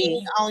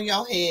wig on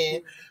your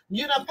head.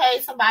 You done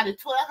paid somebody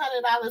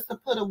 $1,200 to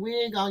put a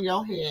wig on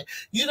your head.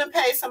 You done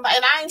paid somebody,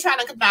 and I ain't trying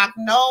to knock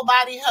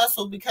nobody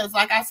hustle because,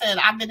 like I said,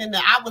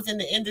 I was in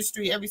the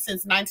industry ever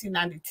since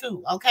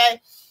 1992.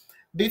 Okay.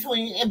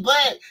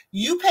 But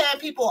you paying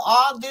people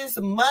all this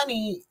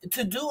money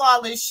to do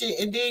all this shit,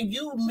 and then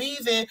you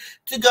leaving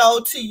to go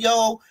to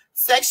your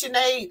Section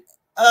 8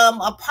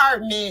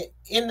 apartment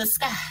in the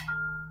sky.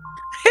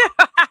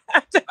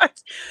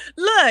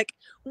 Look,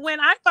 when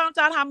I found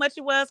out how much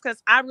it was,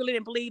 because I really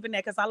didn't believe in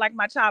that, because I like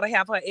my child to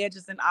have her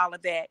edges and all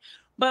of that.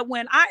 But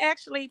when I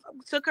actually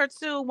took her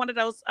to one of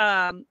those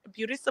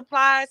beauty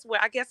supplies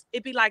where I guess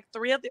it'd be like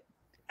 3 of the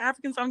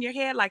Africans on your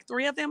head, like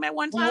 3 of them at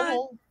one time.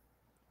 Mm-hmm.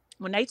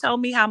 When they told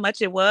me how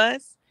much it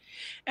was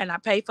and I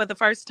paid for the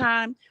first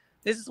time,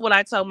 this is what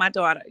I told my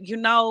daughter. You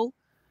know,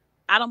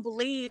 I don't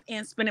believe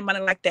in spending money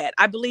like that.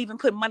 I believe in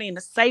putting money in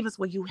the savings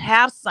where you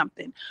have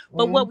something.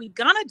 But what we're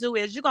going to do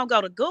is you're going to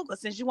go to Google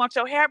since you want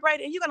your hair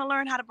braided, and you're going to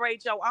learn how to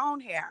braid your own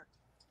hair.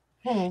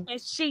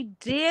 And she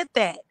did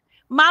that.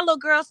 My little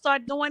girl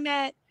started doing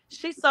that.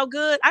 She's so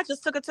good. I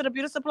just took her to the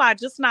beauty supply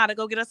just now to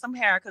go get her some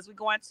hair because we're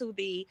going to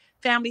the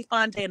family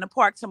fun day in the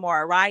park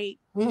tomorrow, right?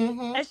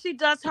 Mm-hmm. And she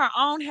does her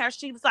own hair.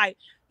 She was like,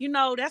 you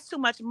know, that's too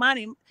much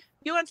money.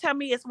 You gonna tell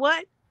me it's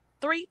what?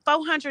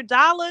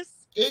 $300-$400?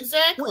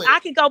 Exactly.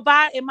 I could go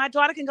buy, and my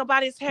daughter can go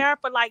buy this hair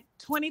for like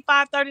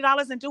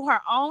 $25-$30 and do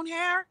her own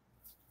hair.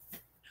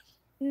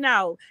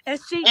 No, and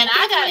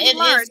I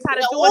learned how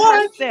to do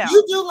it herself.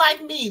 You do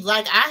like me.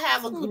 Like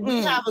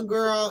we have a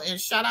girl,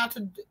 and shout out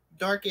to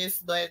Dorcas,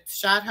 but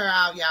shout her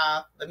out,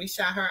 y'all. Let me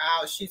shout her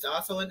out. She's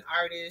also an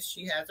artist.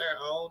 She has her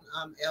own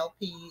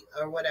LP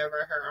or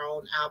whatever, her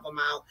own album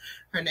out.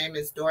 Her name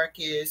is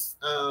Dorcas.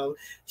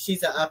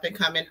 She's an up and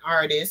coming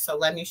artist, so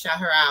let me shout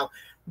her out.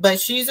 But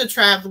she's a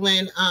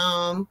traveling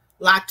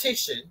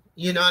loctician.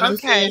 You know what I'm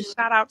saying?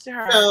 Shout out to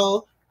her.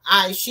 So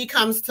she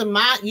comes to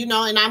my, you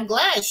know, and I'm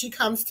glad she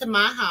comes to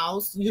my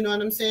house. You know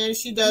what I'm saying?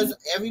 She does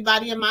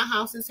everybody in my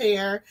house's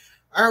hair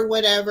or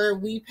whatever.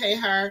 We pay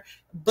her.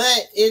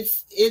 But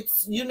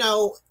it's you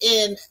know,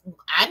 and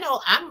I know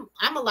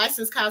I'm a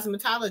licensed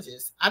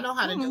cosmetologist. I know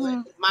how to do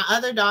it. My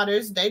other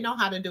daughters, they know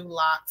how to do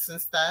locks and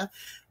stuff,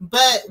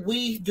 but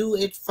we do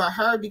it for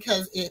her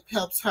because it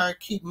helps her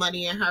keep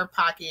money in her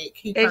pocket,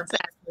 keep her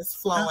business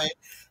flowing,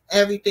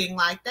 everything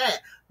like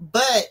that.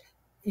 But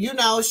you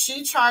know,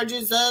 she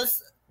charges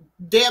us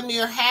damn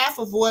near half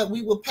of what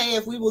we would pay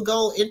if we would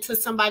go into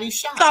somebody's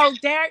shop. So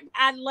there,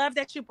 I love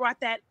that you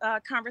brought that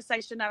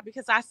conversation up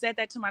because I said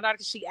that to my daughter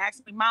because she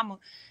asked me, Mom,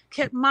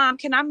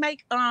 can I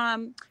make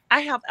I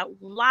have a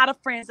lot of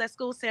friends at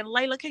school saying,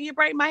 Layla, can you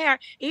braid my hair?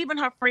 Even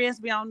her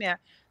friends be on there.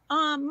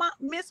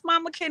 Miss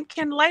Mama, can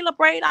Layla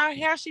braid our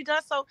hair? She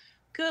does so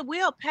good.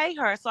 We'll pay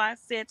her. So I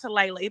said to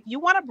Layla, if you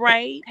want to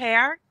braid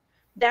hair,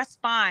 that's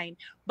fine.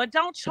 But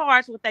don't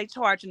charge what they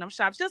charge in them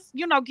shops. Just,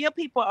 you know, give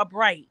people a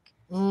break.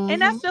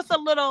 And that's just a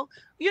little,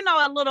 you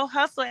know, a little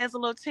hustle as a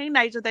little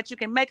teenager that you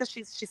can make her.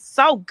 She's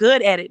so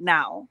good at it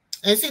now.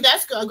 And see,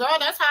 that's girl.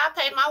 That's how I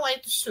paid my way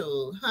to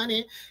school,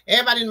 honey.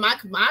 Everybody in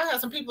I had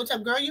some people tell,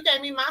 girl, you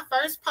gave me my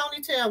first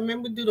ponytail.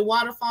 Remember we do the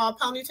waterfall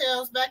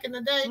ponytails back in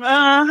the day?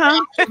 I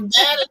was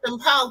bad at them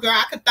girl.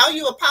 I could throw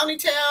you a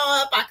ponytail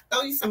up. I could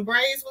throw you some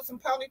braids with some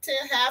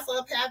ponytail, half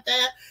up, half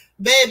that.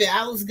 Baby,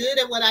 I was good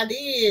at what I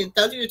did.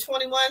 Throw you a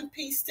 21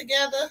 piece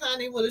together,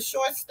 honey, with a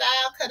short style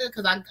cutter,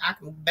 because I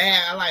can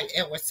bad. I like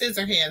it with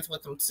scissor hands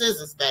with them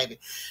scissors, baby.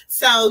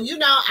 So, you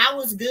know, I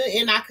was good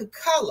and I could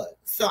color.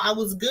 So I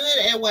was good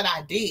at what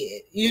I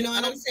did. You know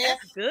what I'm saying?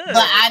 That's good.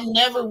 But I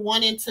never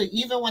wanted to,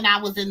 even when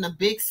I was in the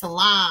big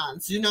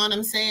salons, you know what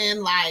I'm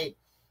saying? Like,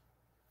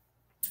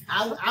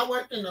 I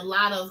worked in a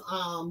lot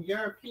of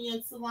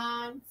European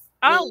salons.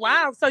 Oh,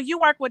 wow. So you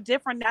work with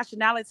different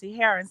nationality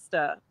hair and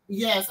stuff.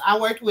 Yes, I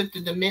worked with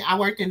I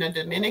worked in a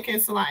Dominican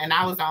salon, and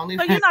I was the only.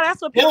 So you know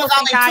that's what people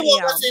think. There was only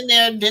 2 of us in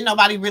there. Didn't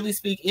nobody really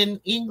speak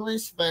in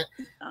English, but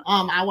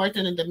I worked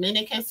in a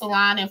Dominican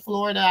salon in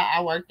Florida.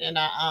 I worked in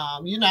a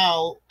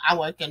I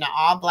worked in an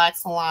all-black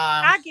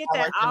salon. I get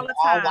that all the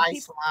time.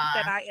 People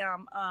that I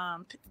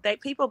am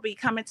people be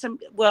coming to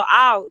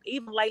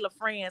even Layla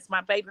friends,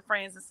 my baby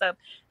friends and stuff.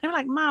 They're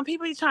like, Mom,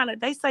 people be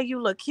they say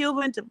you look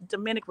Cuban,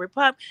 Dominican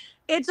Republic.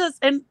 It just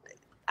and.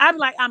 I'm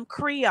like, I'm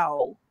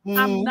Creole.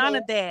 I'm none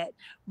of that.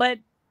 But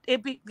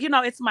it be, you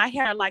know, it's my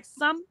hair. Like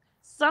some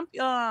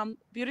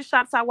beauty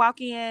shops I walk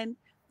in,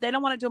 they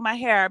don't want to do my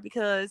hair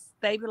because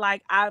they be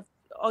like,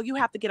 you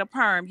have to get a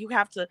perm. You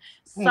have to.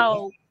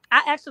 So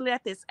I actually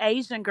let this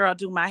Asian girl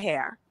do my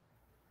hair.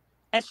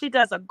 And she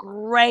does a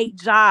great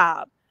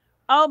job.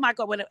 Oh my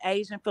God, with an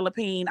Asian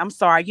Philippine. I'm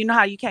sorry. You know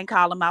how you can't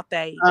call them out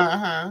there.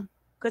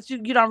 Because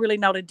you don't really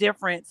know the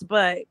difference.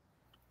 But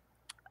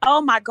oh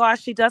my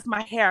gosh, she does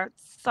my hair.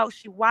 So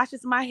she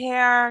washes my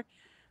hair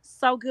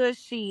so good.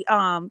 She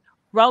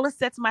roller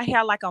sets my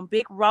hair like on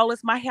big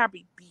rollers. My hair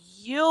be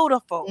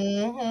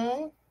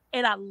beautiful.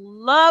 And I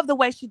love the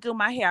way she do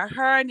my hair.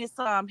 Her and his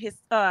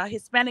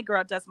Hispanic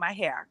girl does my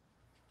hair.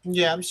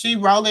 Yeah, she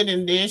roll it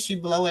and then she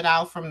blow it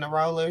out from the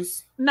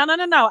rollers. No.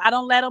 I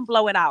don't let them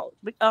blow it out.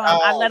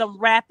 I let Oh, them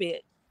wrap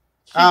it.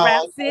 She oh,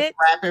 wraps just it,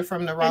 wrap it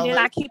from the and then rollers.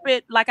 I keep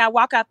it like I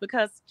walk out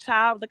because,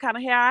 child, the kind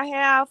of hair I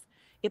have,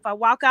 if I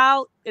walk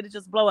out, it'll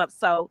just blow up.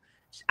 So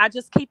I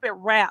just keep it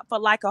wrapped for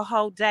like a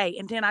whole day,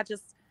 and then I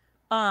just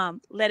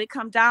let it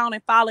come down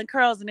and fall in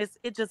curls, and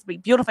it just be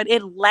beautiful.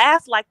 It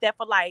lasts like that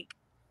for like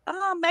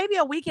maybe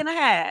a week and a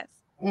half.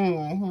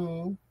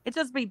 Mm-hmm. It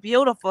just be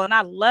beautiful, and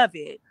I love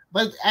it.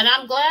 But and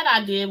I'm glad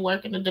I did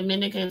work in the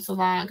Dominican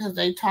salon because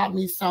they taught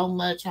me so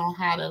much on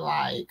how to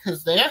like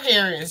because their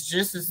hair is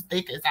just as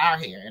thick as our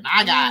hair, and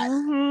I got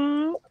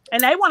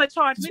And they want to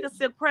charge me to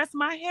silk press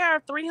my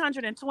hair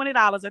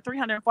 $320 or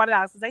 $340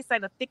 because they say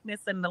the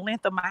thickness and the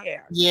length of my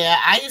hair. yeah.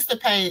 I used to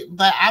pay,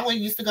 but I would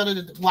used to go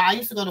to I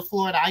used to go to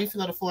Florida. I used to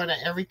go to Florida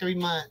every 3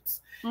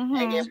 months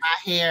and get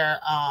my hair.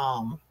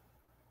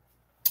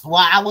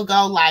 Well, I would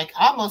go like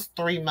almost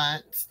 3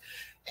 months.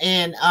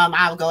 And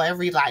I would go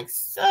every like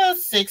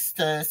 6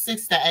 to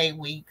 8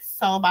 weeks,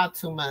 so about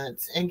 2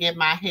 months, and get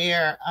my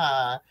hair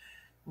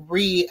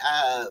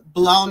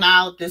blown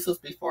out. This was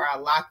before I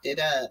locked it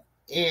up.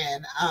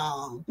 And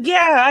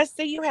yeah, I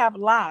see you have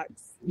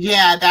locks.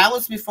 yeah, that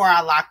was before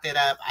I locked it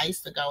up. I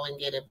used to go and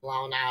get it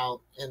blown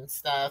out and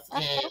stuff.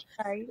 And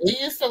it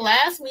used to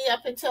last me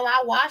up until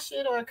I wash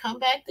it or come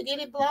back to get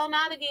it blown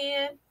out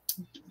again.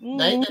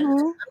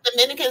 The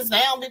Dominicans, they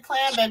don't be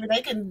playing, baby.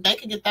 They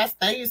can get that.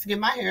 They used to get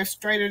my hair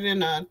straighter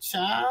than a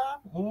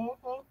child.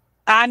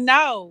 I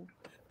know.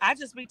 I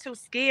just be too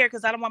scared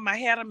because I don't want my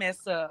hair to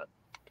mess up.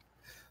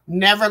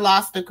 Never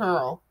lost a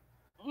curl.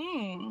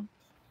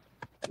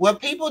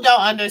 What people don't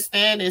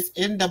understand is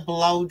in the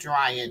blow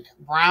drying,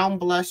 brown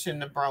blush in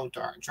the blow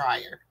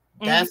dryer.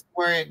 That's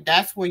where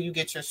you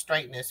get your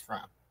straightness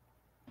from.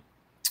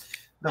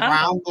 The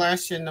brown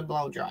blush in the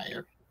blow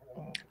dryer.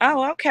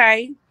 Oh,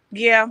 okay.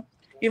 Yeah.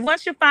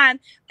 Once you find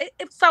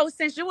so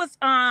since you was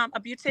a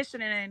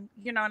beautician and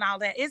and all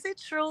that, is it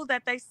true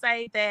that they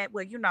say that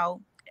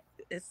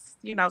it's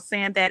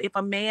saying that if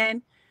a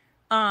man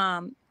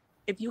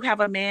if you have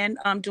a man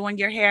doing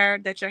your hair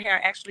that your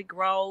hair actually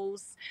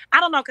grows? I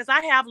don't know because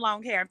I have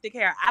long hair and thick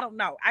hair. I don't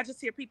know. I just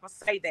hear people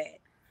say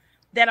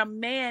that a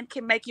man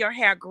can make your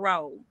hair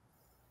grow.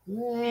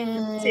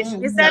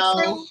 Is that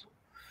true?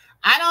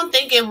 I don't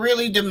think it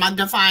really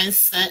defined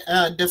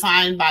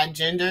by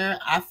gender.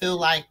 I feel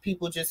like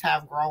people just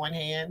have growing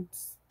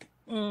hands.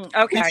 Okay.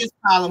 We just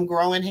call them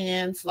growing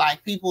hands.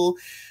 Like people,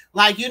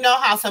 like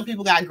how some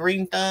people got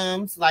green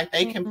thumbs, like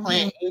they can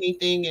plant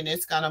anything and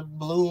it's gonna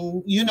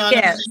bloom. You know what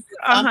I'm saying?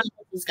 Some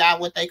people just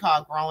got what they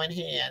call growing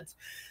hands.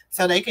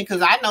 So they can,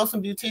 because I know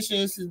some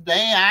beauticians,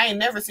 I ain't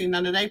never seen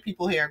none of their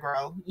people hair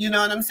grow. You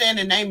know what I'm saying?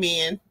 And they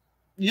men.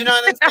 You know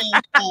what I'm saying?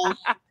 So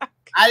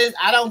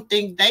I don't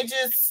think they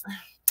just.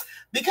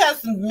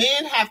 Because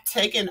men have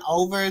taken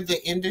over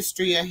the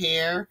industry of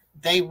hair.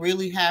 They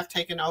really have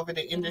taken over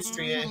the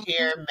industry of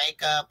hair,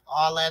 makeup,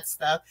 all that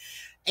stuff.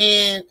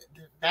 And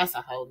that's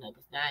a whole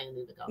nother thing. I ain't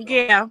even gonna go.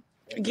 Yeah.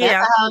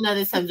 That's a whole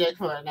nother subject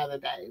for another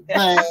day.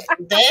 But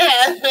they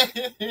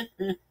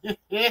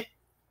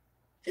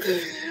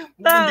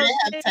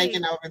have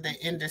taken over the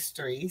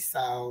industry.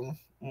 So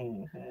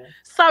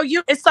So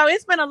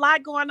it's been a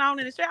lot going on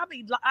in the show. I'll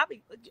be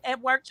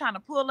at work trying to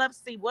pull up,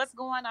 see what's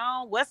going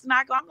on, what's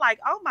not going. I'm like,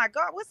 oh my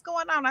God, what's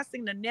going on? I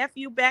seen the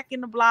nephew back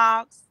in the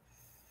blogs.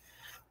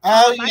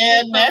 Oh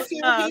yeah,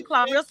 nephew.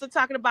 Clarissa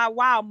talking about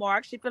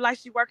Walmart. She feel like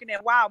she working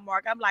at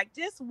Walmart. I'm like,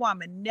 this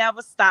woman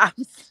never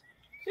stops.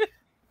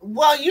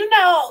 Well,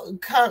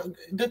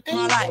 the thing.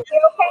 Like,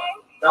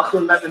 that's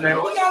what nothing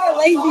else. We got a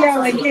lazy out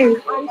like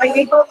this. Like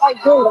they go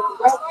like this.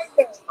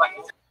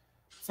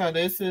 So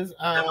this is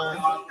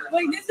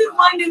Wait, this is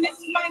London. This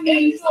is my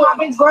niece, my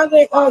big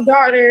brother or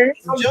daughter.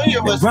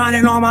 Junior was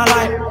running all my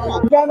life.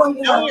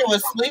 Junior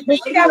was sleeping. But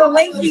she got a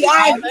lazy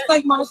eye, just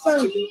like my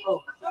son.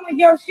 I'm like,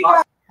 yo, she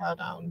got. Hold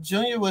on.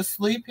 Junior was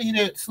sleepy. He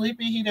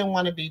didn't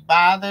want to be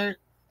bothered.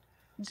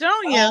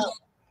 Junior.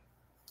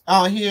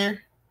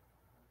 Here.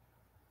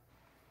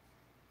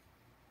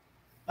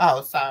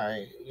 Oh,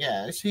 sorry.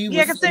 Yeah, she was.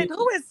 Yeah, because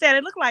who is that?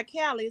 It looked like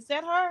Callie. Is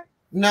that her?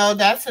 No,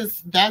 that's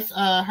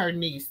her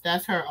niece.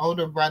 That's her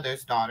older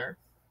brother's daughter.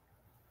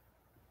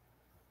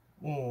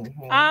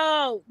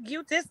 Oh,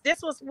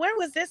 this was, where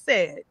was this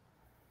at?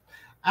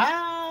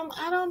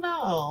 I don't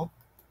know.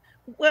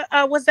 Well,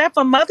 was that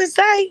for Mother's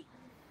Day?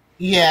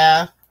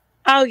 Yeah.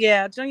 Oh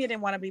yeah, Junior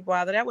didn't want to be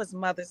bothered. That was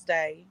Mother's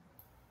Day.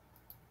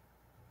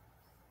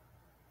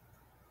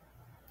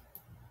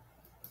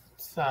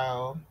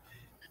 So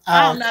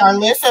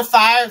Carlissa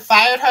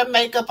fired her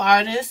makeup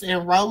artist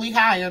and Rolly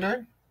hired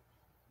her.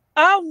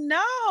 Oh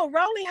no,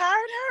 Rolly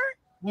hired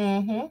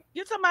her?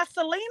 You talking about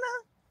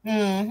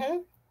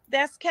Selena?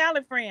 That's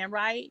Callie friend,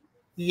 right?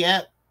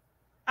 Yep.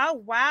 Oh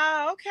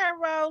wow. Okay,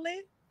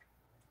 Rolly.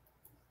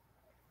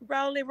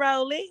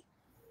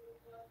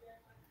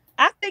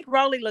 I think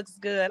Rolly looks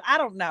good. I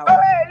don't know. Go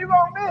ahead, you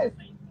gonna miss.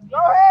 Go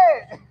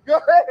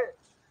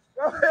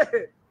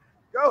ahead.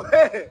 Go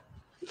ahead.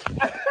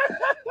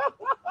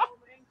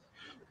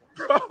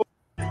 Bro.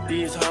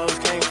 These hoes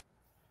can't.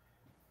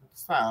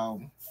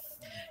 So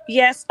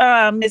Yes,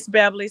 Miss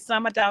Beverly,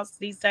 some adults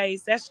these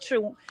days, that's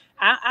true.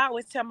 I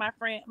always tell my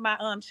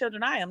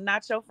children, I am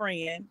not your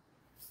friend.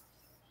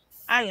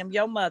 I am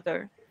your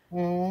mother,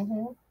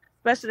 mm-hmm.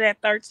 especially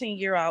that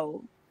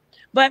 13-year-old.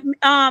 But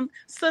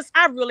sis,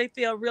 I really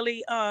feel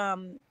really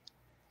bad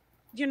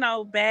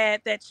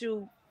that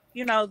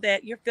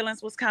that your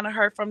feelings was kind of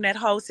hurt from that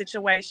whole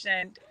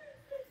situation.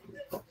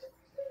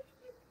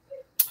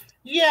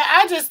 Yeah,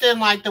 I just didn't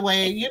like the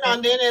way,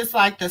 and then it's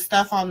like the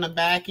stuff on the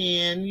back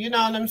end, you know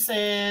what I'm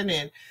saying?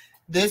 And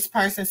this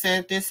person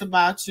said this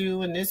about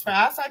you, and this,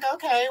 I was like,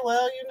 okay,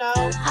 well,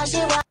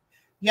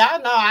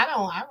 y'all know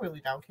I really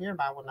don't care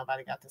about what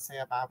nobody got to say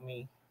about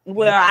me.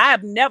 Well, I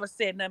have never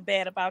said nothing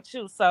bad about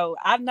you, so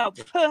I know.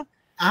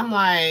 I'm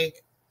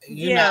like,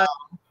 yeah,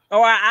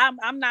 or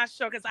I'm not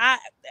sure because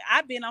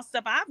I've been on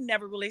stuff. I've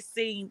never really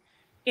seen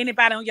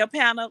anybody on your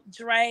panel,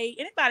 Dre,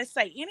 anybody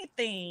say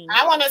anything.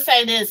 I want to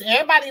say this.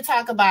 Everybody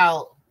talk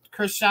about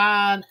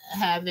Krishan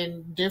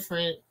having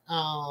different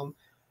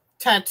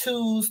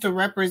tattoos to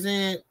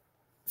represent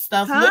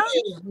stuff. Huh?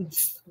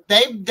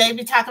 They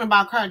be talking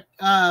about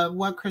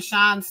what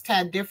Krishan's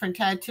different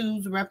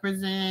tattoos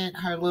represent,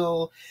 her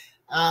little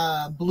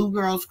Blue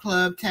Girls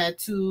Club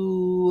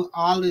tattoo,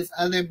 all this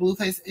other blue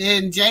face.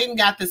 And Jaden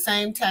got the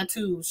same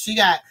tattoo. She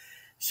got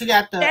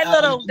the that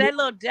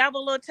little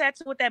devil little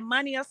tattoo with that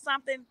money or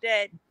something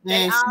that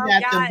they and all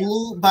she got the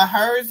blue, but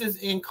hers is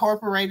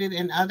incorporated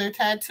in other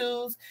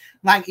tattoos.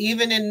 Like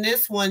even in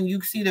this one,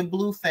 you see the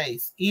blue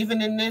face.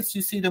 Even in this,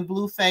 you see the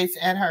blue face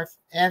at her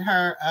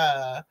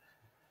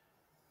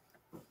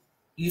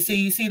you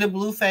see the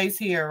blue face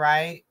here,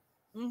 right?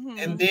 Mm-hmm.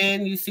 And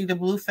then you see the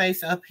blue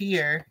face up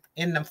here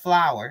in the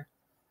flower.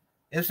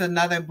 It's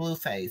another blue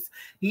face.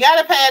 You got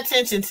to pay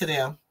attention to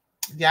them.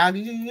 Y'all,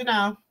 you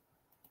know.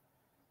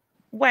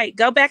 Wait,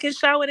 go back and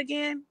show it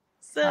again,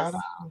 sis. Hold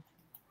on.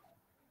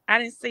 I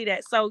didn't see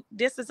that. So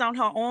this is on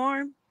her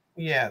arm?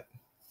 Yeah.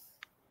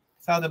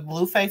 So the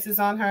blue face is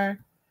on her.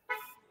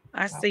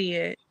 I see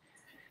it.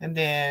 And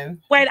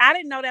then wait, I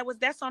didn't know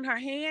that's on her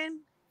hand.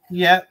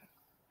 Yep.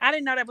 I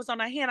didn't know that was on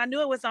her hand. I knew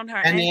it was on her.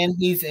 And then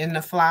he's in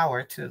the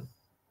flower too.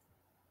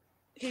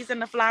 He's in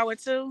the flower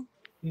too.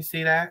 You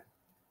see that?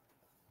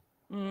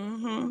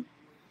 Mm-hmm.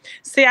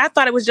 See, I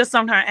thought it was just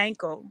on her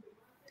ankle.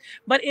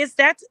 But is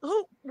that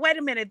who? Wait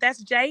a minute,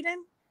 that's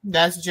Jaden?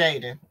 That's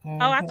Jaden.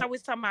 Mm-hmm. Oh, I thought we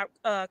was talking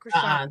about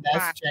Krishan.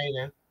 That's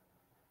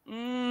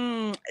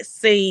Jaden.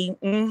 See.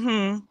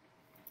 Mm-hmm.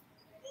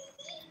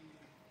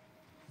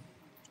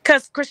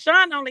 Because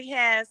Krishan only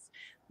has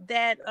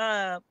that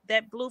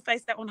blue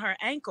face that on her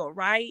ankle,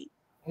 right?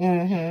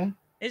 Mm-hmm.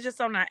 It's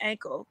just on her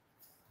ankle.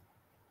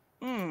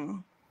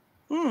 I've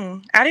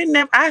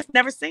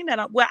never seen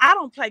that. Well, I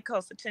don't pay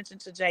close attention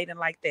to Jaden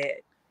like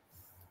that.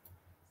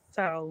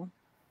 So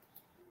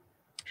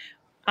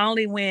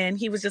only when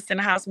he was just in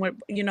the house with,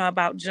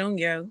 about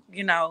Junior,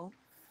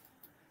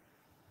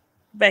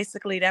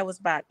 basically that was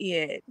about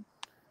it.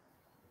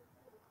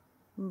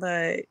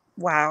 But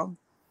wow.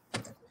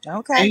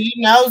 Okay.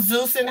 And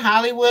Zeus in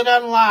Hollywood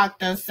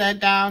Unlocked and sat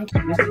down.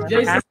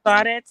 I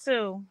saw that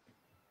too.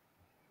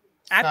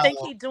 I think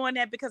he's doing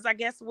that because I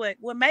guess well,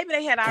 maybe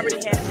they had already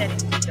had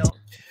that in the deal.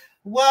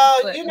 Well,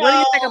 but what do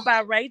you think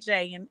about Ray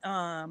J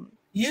and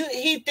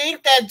he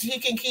think that he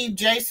can keep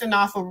Jason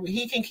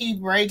he can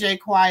keep Ray J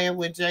quiet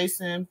with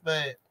Jason,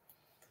 but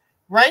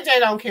Ray J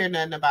don't care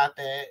nothing about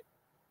that.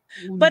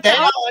 But they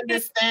don't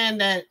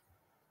understand that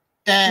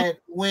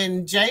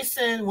when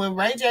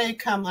Ray J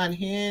come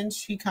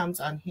unhinged, he comes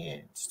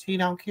unhinged. He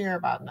don't care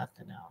about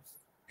nothing else.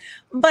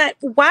 But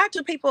why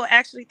do people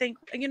actually think,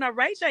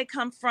 Ray J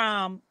come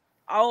from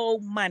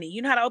old money?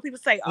 You know how the old people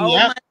say old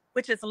money,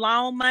 which is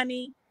loan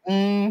money?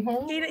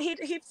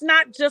 Mm-hmm. He's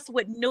not just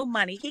with new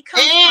money. He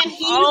comes from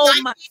old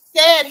money. He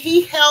said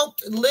he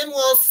helped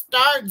Linwell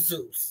start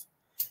Zeus.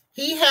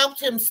 He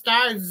helped him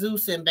start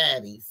Zeus and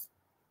Baddies.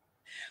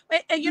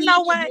 And you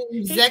know what?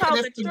 He told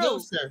the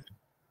truth.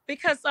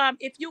 Because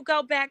if you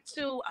go back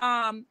to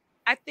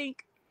I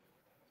think